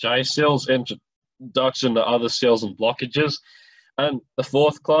about J-seals, introduction to other seals and blockages. And the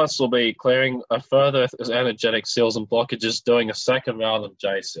fourth class will be clearing a further energetic seals and blockages, doing a second round of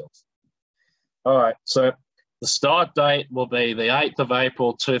J seals. All right, so the start date will be the 8th of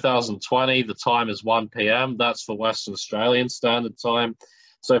April 2020. The time is 1 p.m. That's for Western Australian Standard Time.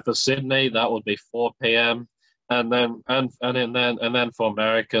 So for Sydney, that would be 4 p.m. And then for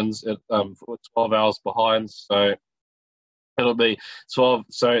Americans, for 12 hours behind. So it'll be 12.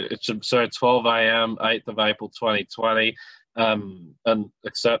 So 12 a.m. 8th of April 2020, and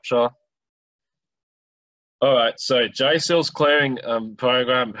etc. All right, so JSEAL's clearing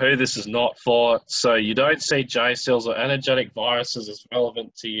program, who this is not for. So you don't see JSEALs or energetic viruses as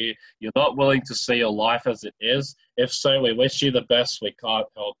relevant to you. You're not willing to see your life as it is. If so, we wish you the best. We can't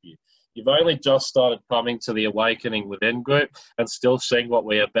help you. You've only just started coming to the Awakening Within group and still seeing what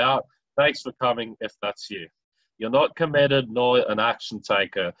we're about. Thanks for coming if that's you. You're not committed nor an action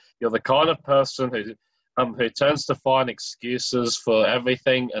taker. You're the kind of person who tends to find excuses for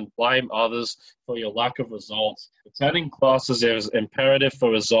everything and blame others for your lack of results. Attending classes is imperative for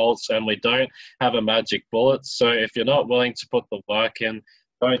results, and we don't have a magic bullet. So if you're not willing to put the work in,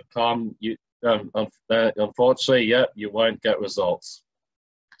 don't come. Unfortunately, you won't get results.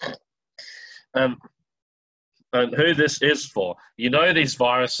 And who this is for. You know these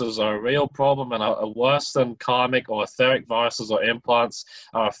viruses are a real problem and are worse than karmic or etheric viruses or implants,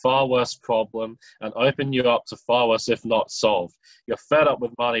 are a far worse problem and open you up to far worse if not solved. You're fed up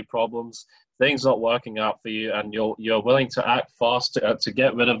with money problems, things not working out for you, and you're willing to act fast to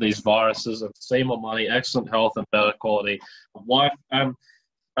get rid of these viruses and see more money, excellent health, and better quality of life, and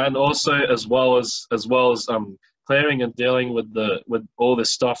also as well as clearing and dealing with all this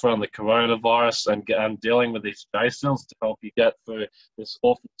stuff around the coronavirus and dealing with these JSEALs to help you get through this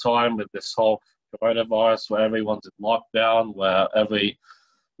awful time with this whole coronavirus where everyone's in lockdown, where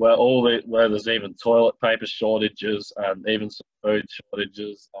there's even toilet paper shortages and even some food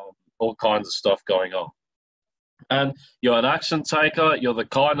shortages, all kinds of stuff going on. And you're an action taker. You're the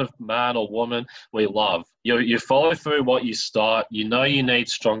kind of man or woman we love. You follow through what you start. You know you need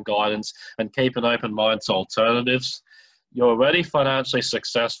strong guidance and keep an open mind to alternatives. You're already financially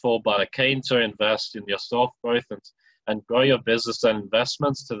successful but are keen to invest in your self-growth and grow your business and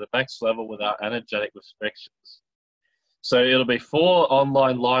investments to the next level without energetic restrictions. So it'll be 4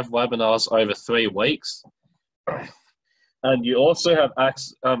 online live webinars over 3 weeks. And you also have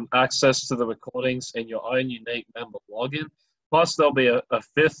access to the recordings in your own unique member login. Plus, there'll be a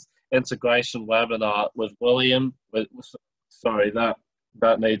 5th integration webinar with William. Sorry,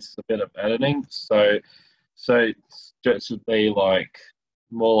 that needs a bit of editing. So it should be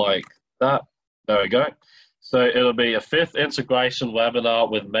more like that. There we go. So it'll be a 5th integration webinar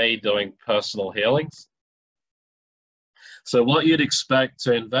with me doing personal healings. So what you'd expect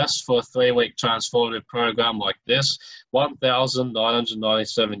to invest for a 3-week transformative program like this,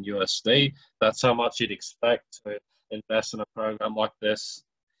 $1,997 USD. That's how much you'd expect to invest in a program like this.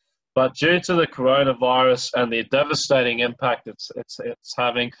 But due to the coronavirus and the devastating impact it's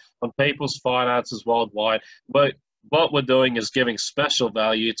having on people's finances worldwide, what we're doing is giving special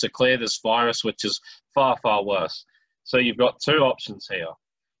value to clear this virus, which is far, far worse. So you've got 2 options here.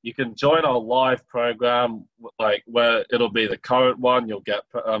 You can join our live program, where it'll be the current one. You'll get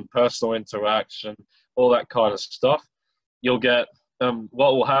personal interaction, all that kind of stuff. You'll get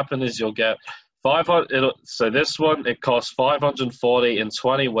what will happen is you'll get 500. So this one, it costs 540 in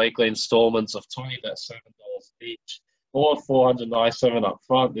 20 weekly installments of $27 each, or 497 up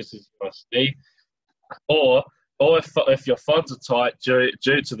front. This is USD. Or if your funds are tight due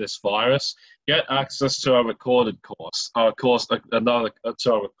to this virus, get access to a recorded course, another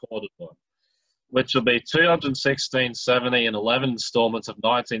to a recorded one, which will be $216.70 in 11 installments of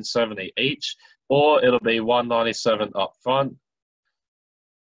 $19.70 each, or it'll be $197 up front.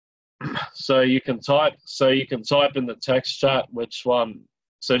 So you can type in the text chat which one.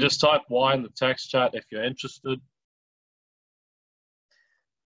 So just type Y in the text chat if you're interested.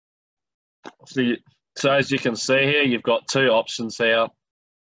 So as you can see here, you've got 2 options here.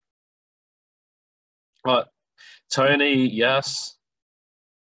 Right, Tony, yes.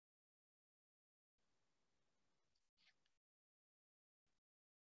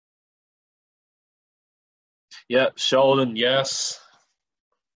 Yep, Sheldon, yes.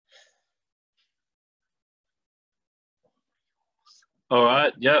 All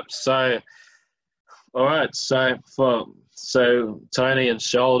right, yep. So Tony and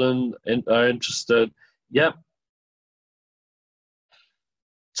Sheldon are interested. Yep.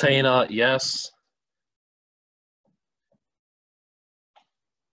 Tina, yes.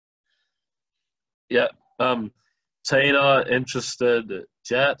 Yep. Tina, interested.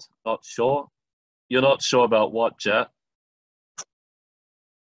 Jet, not sure. You're not sure about what, Jet?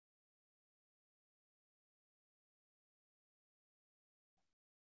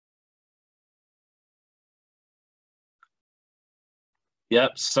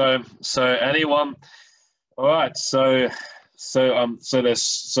 Yep. So anyone? All right. So So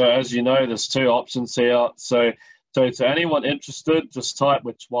as you know, there's two options here. So to anyone interested, just type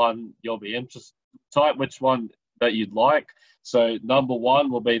which one you'll be interested. Type which one that you'd like. So number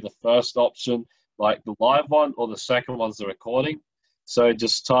one will be the first option, like the live one, or the second one's the recording. So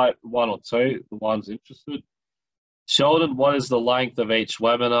just type one or two, the one's interested. Sheldon, what is the length of each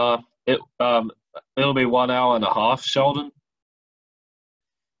webinar? It'll be 1 hour and a half, Sheldon.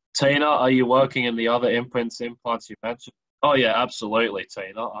 Tina, are you working in the other implants you mentioned? Oh yeah, absolutely,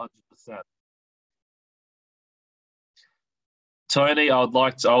 Tina, 100%. Tony, I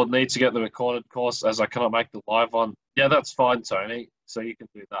would need to get the recorded course as I cannot make the live one. Yeah, that's fine, Tony. So you can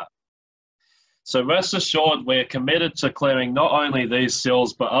do that. So rest assured, we're committed to clearing not only these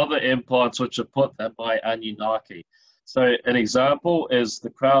seals, but other implants which are put there by Anunnaki. So an example is the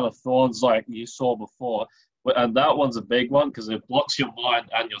crown of thorns, like you saw before, and that one's a big one because it blocks your mind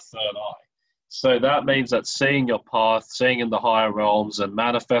and your third eye. So that means that seeing your path, seeing in the higher realms, and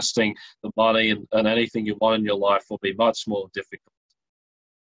manifesting the money and anything you want in your life will be much more difficult.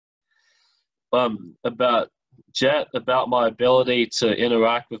 About my ability to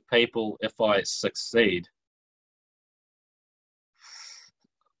interact with people if I succeed.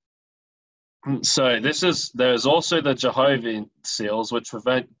 So there's also the Jehovian seals which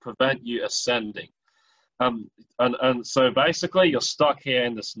prevent you ascending. And so basically you're stuck here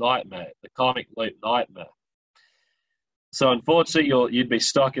in this nightmare, the karmic loop nightmare. So unfortunately you'd be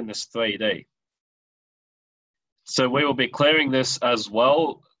stuck in this 3D. So we will be clearing this as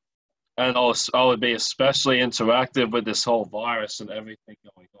well. And I would be especially interactive with this whole virus and everything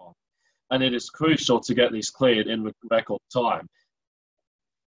going on. And it is crucial to get these cleared in record time,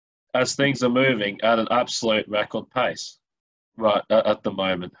 as things are moving at an absolute record pace right at the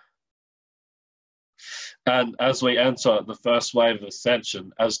moment. And as we enter the first wave of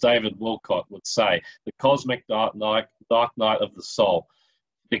ascension, as David Wilcott would say, the cosmic dark night of the soul.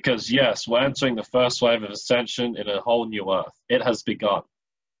 Because yes, we're entering the first wave of ascension in a whole new earth. It has begun.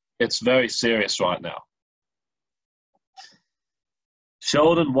 It's very serious right now.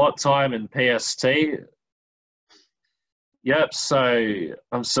 Sheldon, what time in PST? Yep. So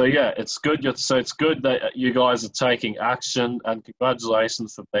yeah, it's good. It's good that you guys are taking action, and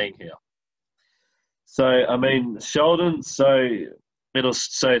congratulations for being here. So I mean, Sheldon. So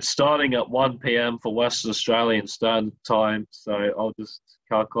it's starting at 1 p.m. for Western Australian Standard Time. So I'll just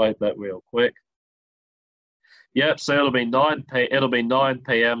calculate that real quick. Yep, so it'll be 9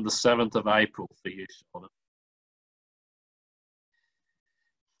 p.m. the 7th of April for you, Sheldon.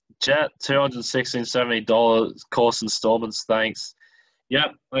 Jet, $216.70 course installments, thanks.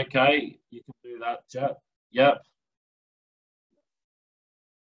 Yep, okay, you can do that, Jet. Yep.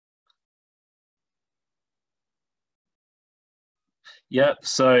 Yep,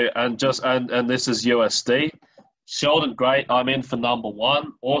 so and this is USD. Sheldon, great, I'm in for number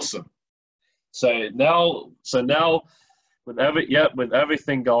one. Awesome. So now with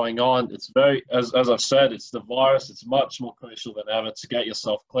everything going on, it's very, as I've said, it's the virus. It's much more crucial than ever to get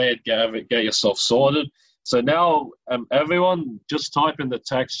yourself cleared, get yourself sorted. So now, everyone, just type in the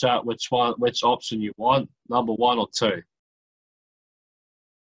text chat which option you want, number one or two.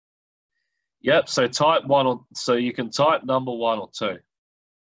 Yep. So so you can type number one or two.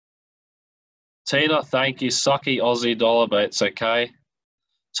 Tina, thank you. Sucky Aussie dollar, but it's okay.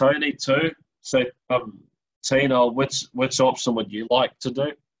 Tony, two. So, Tina, which option would you like to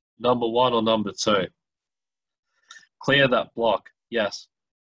do? Number one or number two? Clear that block. Yes.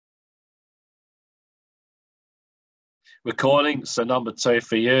 Recording. So number two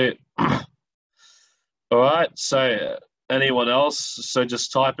for you. All right. So anyone else? So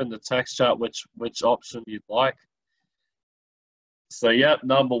just type in the text chat which option you'd like. So yep,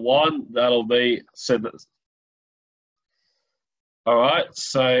 number one. That'll be All right.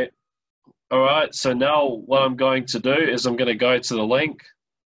 So now what I'm going to do is I'm going to go to the link.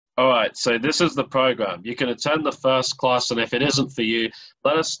 All right, so this is the program. You can attend the first class, and if it isn't for you,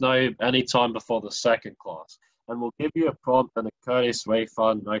 let us know anytime before the second class. And we'll give you a prompt and a courteous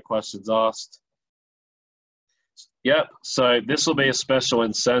refund, no questions asked. Yep, so this will be a special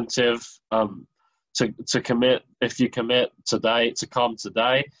incentive to commit. If you commit today, to come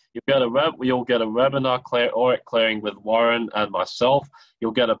today, you'll get a webinar clearing with Warren and myself.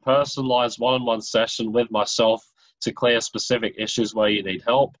 You'll get a personalized one-on-one session with myself to clear specific issues where you need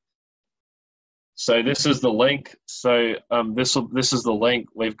help. So this is the link. So this is the link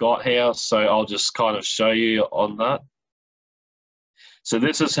we've got here. So I'll just kind of show you on that. So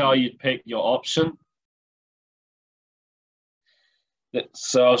this is how you pick your option.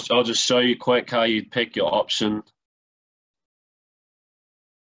 So I'll just show you quick how you pick your option.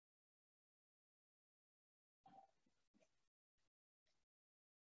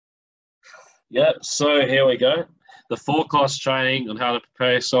 Yeah, so here we go. The forecast training on how to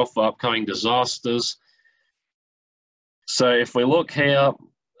prepare yourself for upcoming disasters. So if we look here,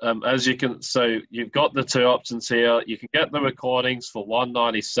 as you can, so you've got the two options here. You can get the recordings for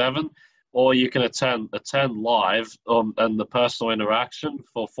 $197, or you can attend live and the personal interaction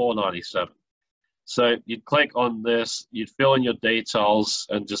for $497. So you'd click on this, you'd fill in your details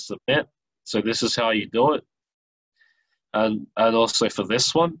and just submit. So this is how you do it. And also for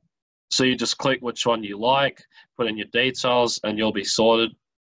this one. So you just click which one you like, put in your details, and you'll be sorted.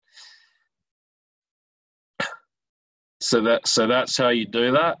 So that's how you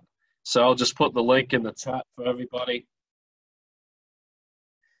do that. So I'll just put the link in the chat for everybody.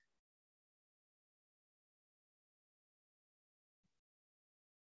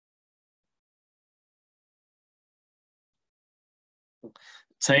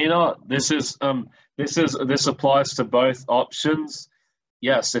 Tina, this applies to both options.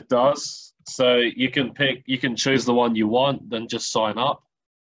 Yes, it does. So you can choose the one you want, then just sign up.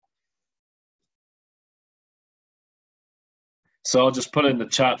 So I'll just put it in the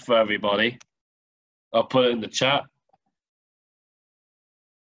chat for everybody. I'll put it in the chat.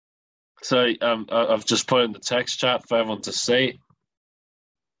 So I've just put it in the text chat for everyone to see.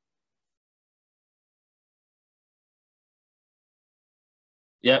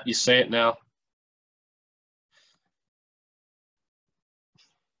 Yep, you see it now.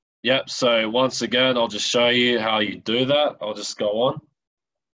 Yep, so once again, I'll just show you how you do that. I'll just go on.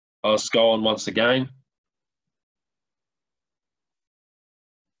 I'll just go on once again.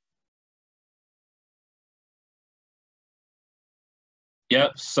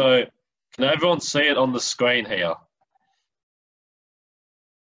 Yep, so can everyone see it on the screen here?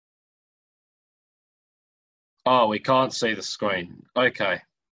 Oh, we can't see the screen. Okay.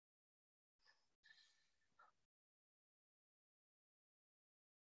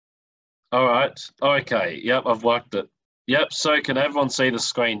 All right. Okay. Yep, I've worked it. Yep, so can everyone see the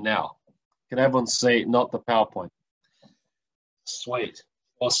screen now? Can everyone see, not the PowerPoint? Sweet.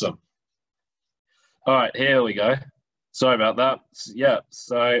 Awesome. All right, here we go. Sorry about that. Yeah,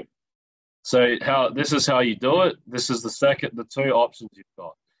 so how this is how you do it. This is the two options you've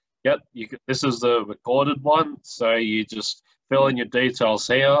got. Yep, this is the recorded one. So you just fill in your details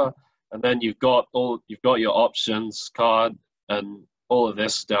here, and then you've got your options card and all of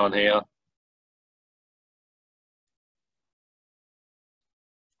this down here.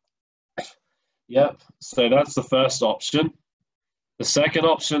 Yep, so that's the first option. The second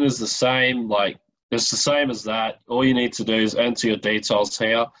option is the same, like it's the same as that. All you need to do is enter your details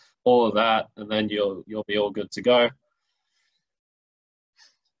here, all of that, and then you'll be all good to go.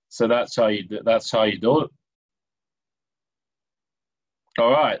 So that's how you do it.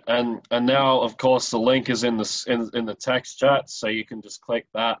 All right, and now of course the link is in the text chat, so you can just click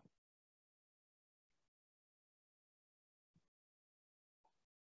that.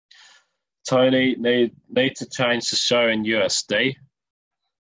 Tony, need to change the show in USD.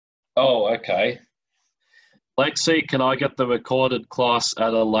 Oh, okay. Lexi, can I get the recorded class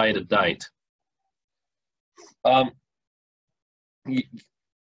at a later date?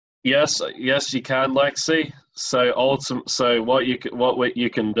 Yes, you can, Lexi. So what you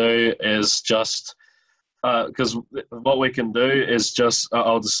can do is just because what we can do is just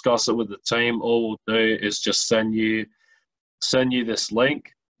I'll discuss it with the team. All we'll do is just send you this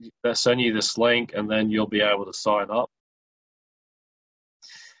link, and then you'll be able to sign up.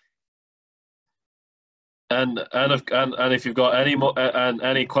 And if you've got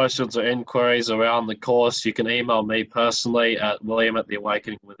any questions or inquiries around the course, you can email me personally at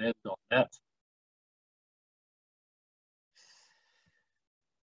william@theawakeningwithin.net.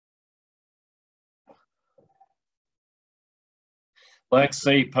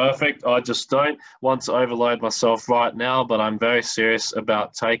 Lexi, perfect. I just don't want to overload myself right now, but I'm very serious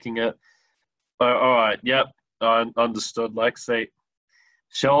about taking it. All right, yep, I understood, Lexi.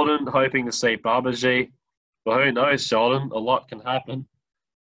 Sheldon, hoping to see Babaji. Well, who knows, Sheldon? A lot can happen.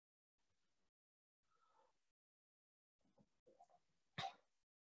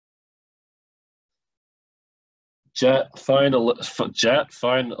 Jet phone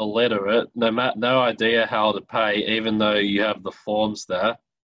illiterate. No idea how to pay, even though you have the forms there.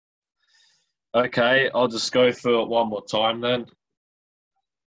 Okay, I'll just go through it one more time then.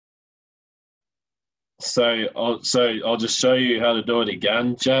 So I'll just show you how to do it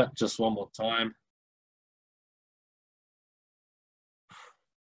again, Jet, just one more time.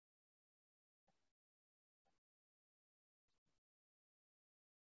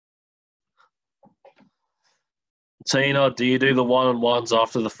 Tina, do you do the one-on-ones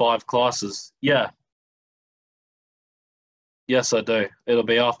after the 5 classes? Yeah. Yes, I do. It'll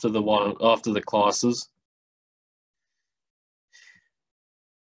be after the classes.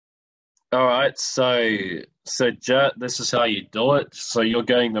 All right, so Jet, this is how you do it. So you're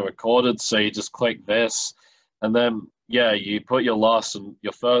getting the recorded, so you just click this, and then yeah, you put your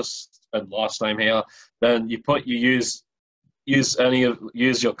first and last name here. Then you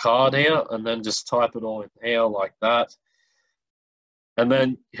use your card here, and then just type it all in here like that. And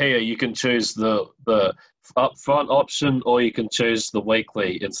then here you can choose the upfront option, or you can choose the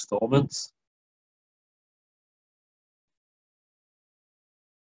weekly installments.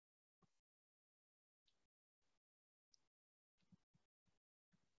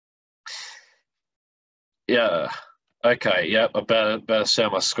 Yeah. Okay. Yep. I better share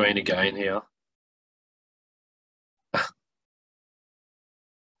my screen again here.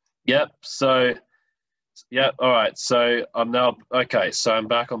 Yep. So yep. All right. So I'm now okay. So I'm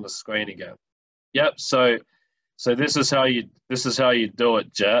back on the screen again. Yep. So this is how you do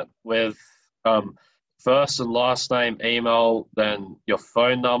it, Jet, with um first and last name, email, then your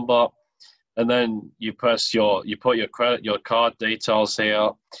phone number, and then you put your card details here.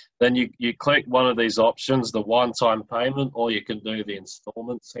 Then you click one of these options, the one-time payment, or you can do the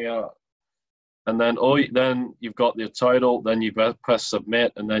installments here. And then you've got your total. Then you press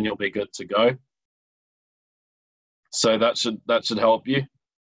submit, and then you'll be good to go. So that should help you.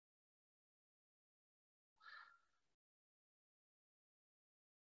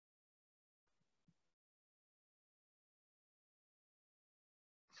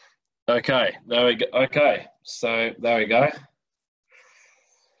 Okay, there we go. Okay, so there we go.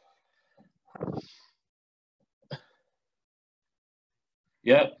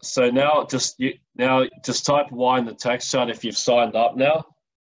 Yep. So now just type Y in the text chat if you've signed up now.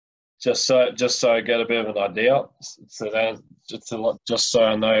 Just so I get a bit of an idea. So then just so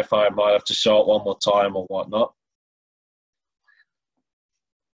I know if I might have to show it one more time or whatnot.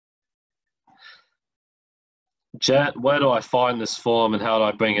 Jet, where do I find this form and how do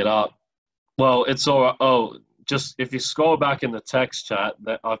I bring it up? Well, it's all right. Oh, just if you scroll back in the text chat,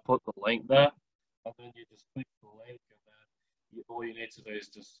 that I put the link there, and then you just click the link, and then all you need to do is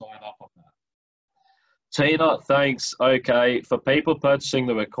just sign up on that. Tina, thanks. Okay, for people purchasing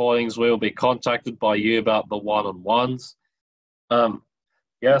the recordings, we will be contacted by you about the one-on-ones.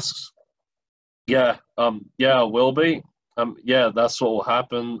 Yes, yeah, I will be. Yeah, that's what will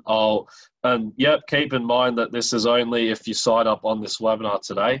happen. And yep, keep in mind that this is only if you sign up on this webinar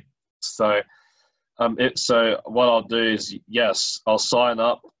today. So what I'll do is, yes, I'll sign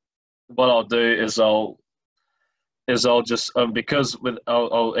up. What I'll do is I'll just because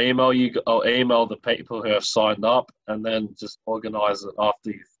I'll email you. I'll email the people who have signed up, and then just organize it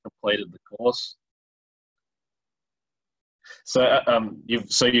after you've completed the course. So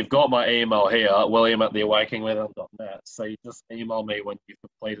you've got my email here, william@theawakeningwithin.net. So you just email me when you've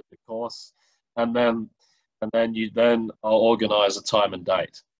completed the course, and then I'll organize a time and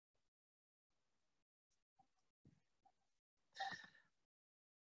date.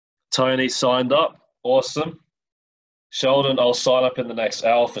 Tony signed up. Awesome. Sheldon, I'll sign up in the next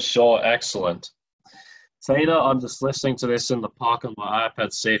hour for sure. Excellent. Tina, I'm just listening to this in the park on my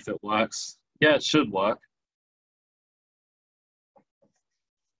iPad, see if it works. Yeah, it should work.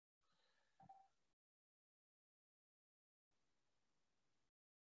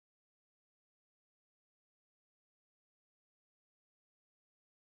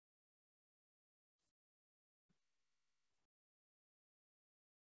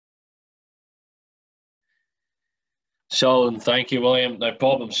 Sheldon, thank you, William. No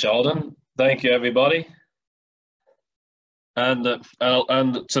problem, Sheldon. Thank you, everybody. And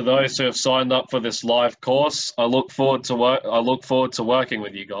to those who have signed up for this live course, I look forward to working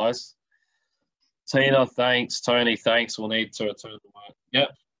with you guys. Tina, thanks. Tony, thanks. We'll need to return to work. Yep,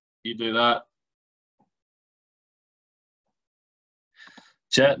 you do that.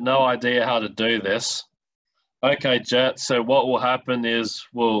 Jet, no idea how to do this. Okay, Jet. So what will happen is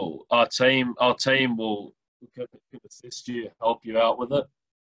our team will can assist you, help you out with it.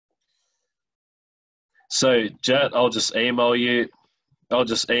 So Jet, I'll just email you,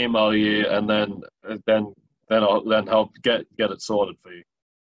 and then I'll help get it sorted for you.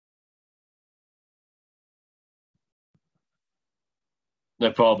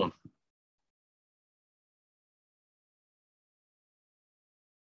 No problem.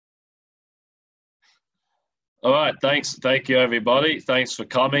 All right, thank you, everybody. Thanks for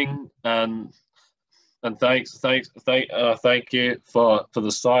coming, and thank you for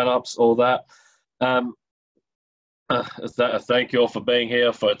the sign-ups, all that. Thank you all for being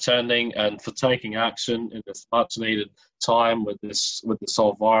here, for attending, and for taking action in this much-needed time with this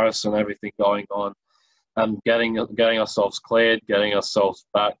whole virus and everything going on. and getting ourselves cleared, getting ourselves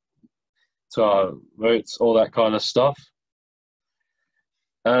back to our roots, all that kind of stuff.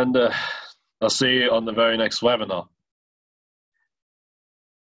 And I'll see you on the very next webinar.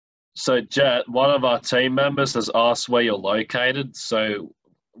 So, Jet, one of our team members has asked where you're located. So,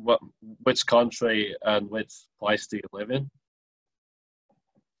 which country and which place do you live in?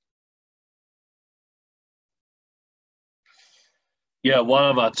 Yeah, one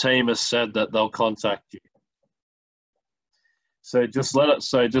of our team has said that they'll contact you. So just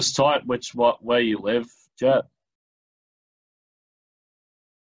just type where you live, Jet.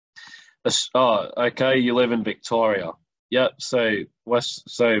 Oh, okay, you live in Victoria. Yep, so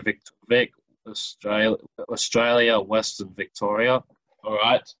Vic, Australia, Western Victoria. All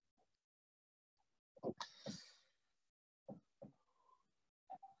right.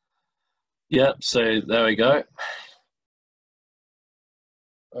 Yep, so there we go.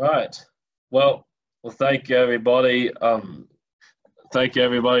 All right. Well, thank you everybody. Thank you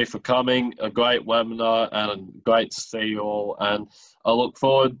everybody for coming. A great webinar and great to see you all. And I look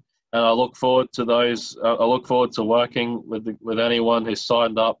forward to those. I look forward to working with anyone who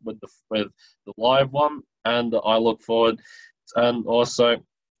signed up with the live one. And I look forward, and also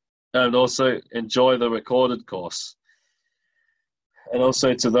enjoy the recorded course. And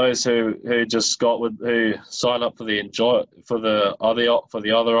also to those who sign up for the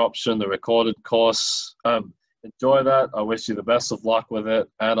other option, the recorded course. Enjoy that. I wish you the best of luck with it,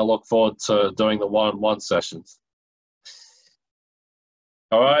 and I look forward to doing the one-on-one sessions.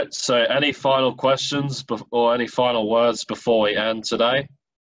 All right. So, any final questions or any final words before we end today?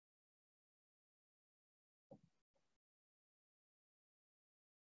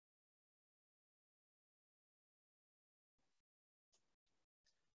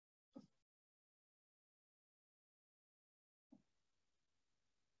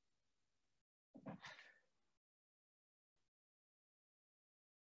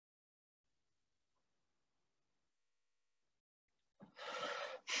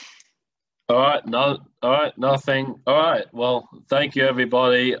 All right, nothing. All right, well, thank you,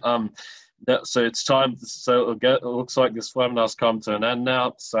 everybody. So it's time. So it looks like this webinar's come to an end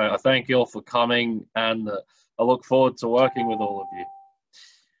now. So I thank you all for coming, and I look forward to working with all of you.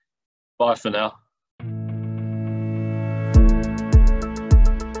 Bye for now.